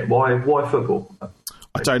kick it. Why football?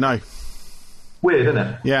 I don't know. Weird, isn't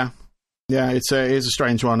it? Yeah, it is a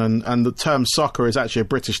strange one, and the term soccer is actually a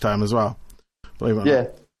British term as well. Believe it or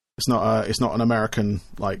not. It's not an American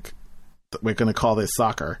like. We're going to call this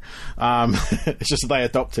soccer. It's just they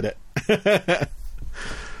adopted it.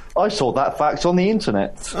 I saw that fact on the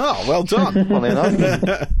internet. Oh, well done. Funny enough.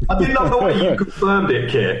 I did love the way you confirmed it,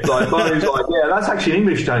 Kit. Like, Barney's like, that's actually an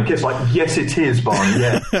English term. Kit's like, yes, it is, Barney,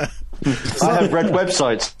 yeah. I have read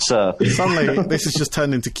websites, sir. Suddenly, this has just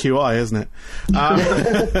turned into QI, isn't it?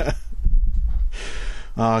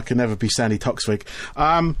 I could never be Sandy Toksvig.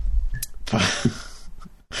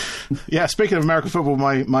 Yeah, speaking of American football,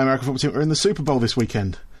 my American football team are in the Super Bowl this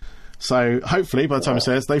weekend. So hopefully, by the time it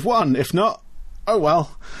says, they've won. If not, oh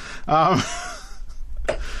well. But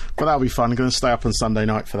that'll be fun. I'm going to stay up on Sunday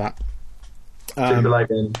night for that. I do like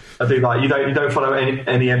you don't follow any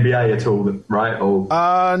NBA at all, right?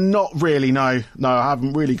 Or not really. No, I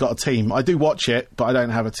haven't really got a team. I do watch it, but I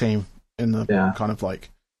don't have a team in the kind of like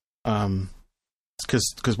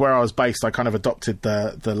because where I was based, I kind of adopted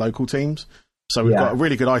the local teams. So we've got a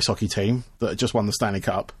really good ice hockey team that just won the Stanley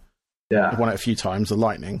Cup. Yeah, they've won it a few times. The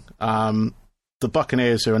Lightning, the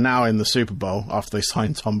Buccaneers, who are now in the Super Bowl after they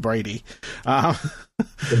signed Tom Brady.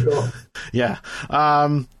 Yeah.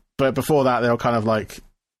 But before that, they were kind of like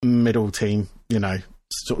middle team,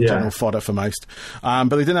 sort of general fodder for most. But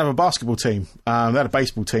they didn't have a basketball team. They had a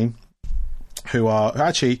baseball team who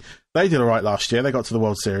actually, they did all right last year. They got to the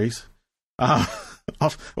World Series.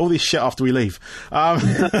 All this shit after we leave.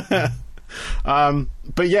 But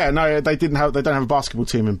yeah, no, they don't have a basketball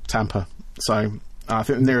team in Tampa. So I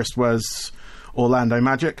think the nearest was Orlando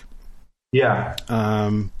Magic. Yeah.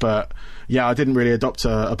 But yeah, I didn't really adopt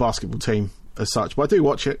a basketball team as such, but I do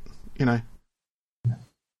watch it. I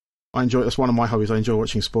enjoy it. That's one of my hobbies. I enjoy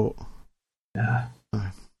watching sport. Yeah.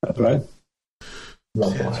 That's right.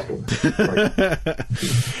 Love basketball.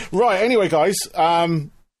 Right. Anyway, guys.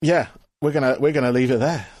 Yeah, we're gonna leave it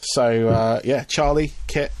there. So Charlie,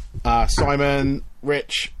 Kit, Simon,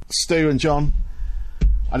 Rich, Stu, and John.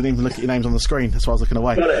 I didn't even look at your names on the screen. That's why I was looking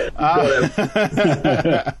away. Got it.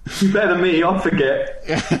 You better than me. I'll forget.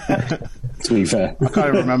 To be fair, I can't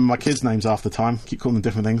even remember my kids' names half the time. Keep calling them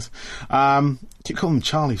different things. Keep calling them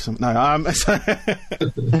Charlie.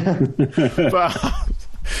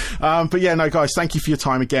 But yeah, no, guys, thank you for your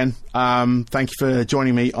time again. Thank you for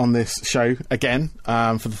joining me on this show again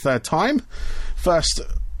for the third time. First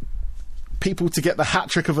people to get the hat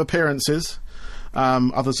trick of appearances.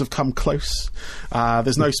 Others have come close.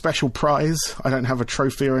 There's no special prize. I don't have a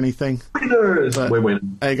trophy or anything. We're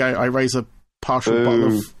winning. There you go. I raise a partial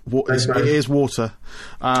bottle of water. It is water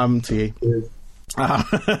to you.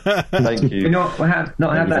 Thank you. Not have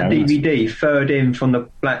that DVD third in from the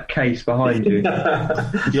black case behind you.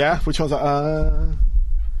 Yeah, which one's that?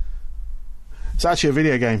 It's actually a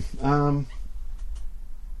video game.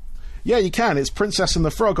 Yeah, you can. It's Princess and the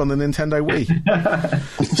Frog on the Nintendo Wii.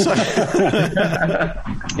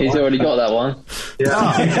 He's already got that one. Yeah.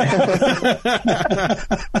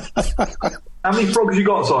 How many frogs you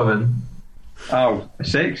got, Simon?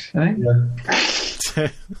 6, I think. Yeah.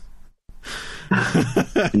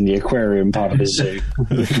 In the aquarium part of the zoo.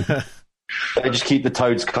 They just keep the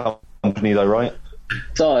toads company, though, right?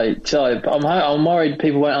 Sorry, I'm worried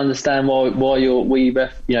people won't understand why we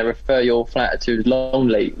refer your flat to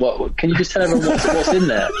Longleat. What can you just tell everyone what's in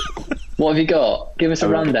there? What have you got? Give us a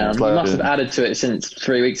rundown. You must have added to it since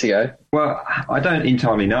 3 weeks ago. Well, I don't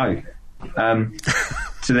entirely know.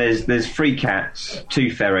 So there's 3 cats,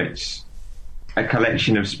 2 ferrets, a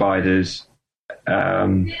collection of spiders,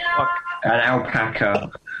 an alpaca,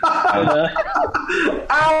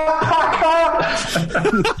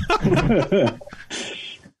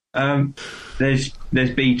 There's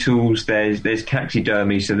beetles, there's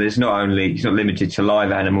taxidermy, so it's not limited to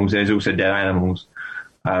live animals. There's also dead animals.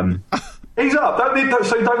 He's up.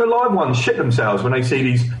 So don't the live ones shit themselves when they see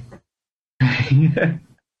these?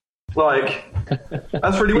 Like,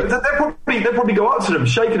 that's really weird. They'll probably go up to them,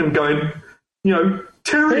 shaking them, going,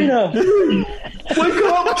 Terry, wake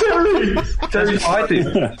up, Terry. That's what I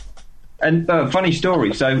do. And funny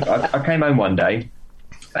story. So I came home one day,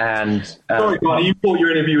 and sorry, Barney, you thought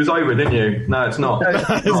your interview was over, didn't you? No, it's not.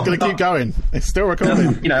 It's going to keep going. It's still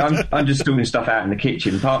recording. I'm just sorting stuff out in the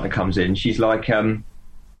kitchen. Partner comes in. She's like, I've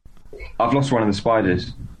lost one of the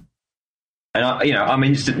spiders. And I'm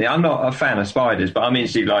instantly, I'm not a fan of spiders, but I'm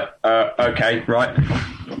instantly like, okay, right.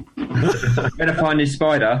 Better find this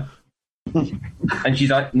spider. And she's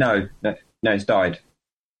like, no, it's died.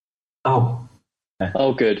 Oh,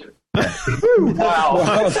 good. wow.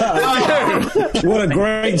 What a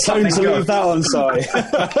great tone to leave that on, Si.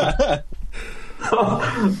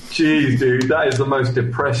 Jeez, dude, that is the most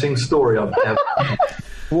depressing story I've ever.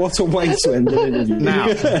 What a way to end an interview. Now,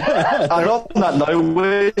 And on that note,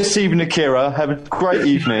 we're Steve and Akira. Have a great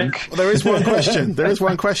evening. there is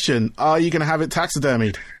one question. Are you going to have it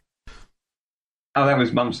taxidermied? Oh, that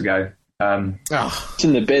was months ago. It's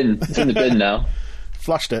in the bin. It's in the bin now.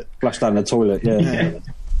 Flushed it. Flash down the toilet, yeah.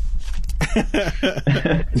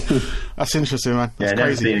 That's interesting, man. That's Never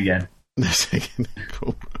crazy. seen again.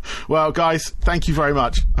 Cool. Well, guys, thank you very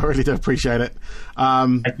much. I really do appreciate it.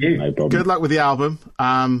 Thank you. No problem. Good luck with the album.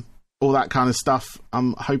 All that kind of stuff.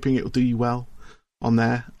 I'm hoping it will do you well on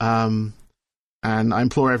there. And I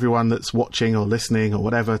implore everyone that's watching or listening or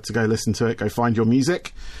whatever to go listen to it. Go find your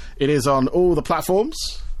music. It is on all the platforms,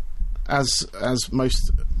 as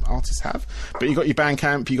most artists have. But you got your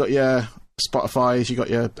Bandcamp, you got your Spotify's, you got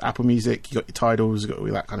your Apple Music, you got your Tidals, you got all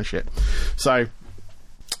that kind of shit. So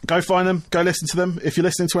go find them, go listen to them. If you're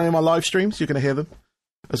listening to any of my live streams, you're going to hear them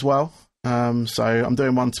as well. So I'm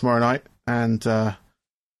doing one tomorrow night, and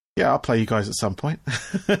I'll play you guys at some point.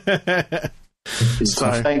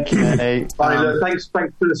 So Thank you, mate. Look, thanks for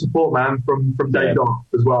the support, man, from day dot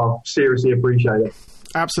as well. Seriously appreciate it.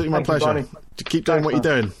 absolutely my Thank you, pleasure. Keep doing what you're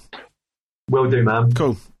doing. Will do, man.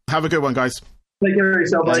 Cool. Have a good one, guys. Take care of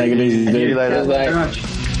yourself, mate. Take it easy, See you dude. later. Cheers, mate. Very much.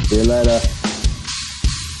 See you later.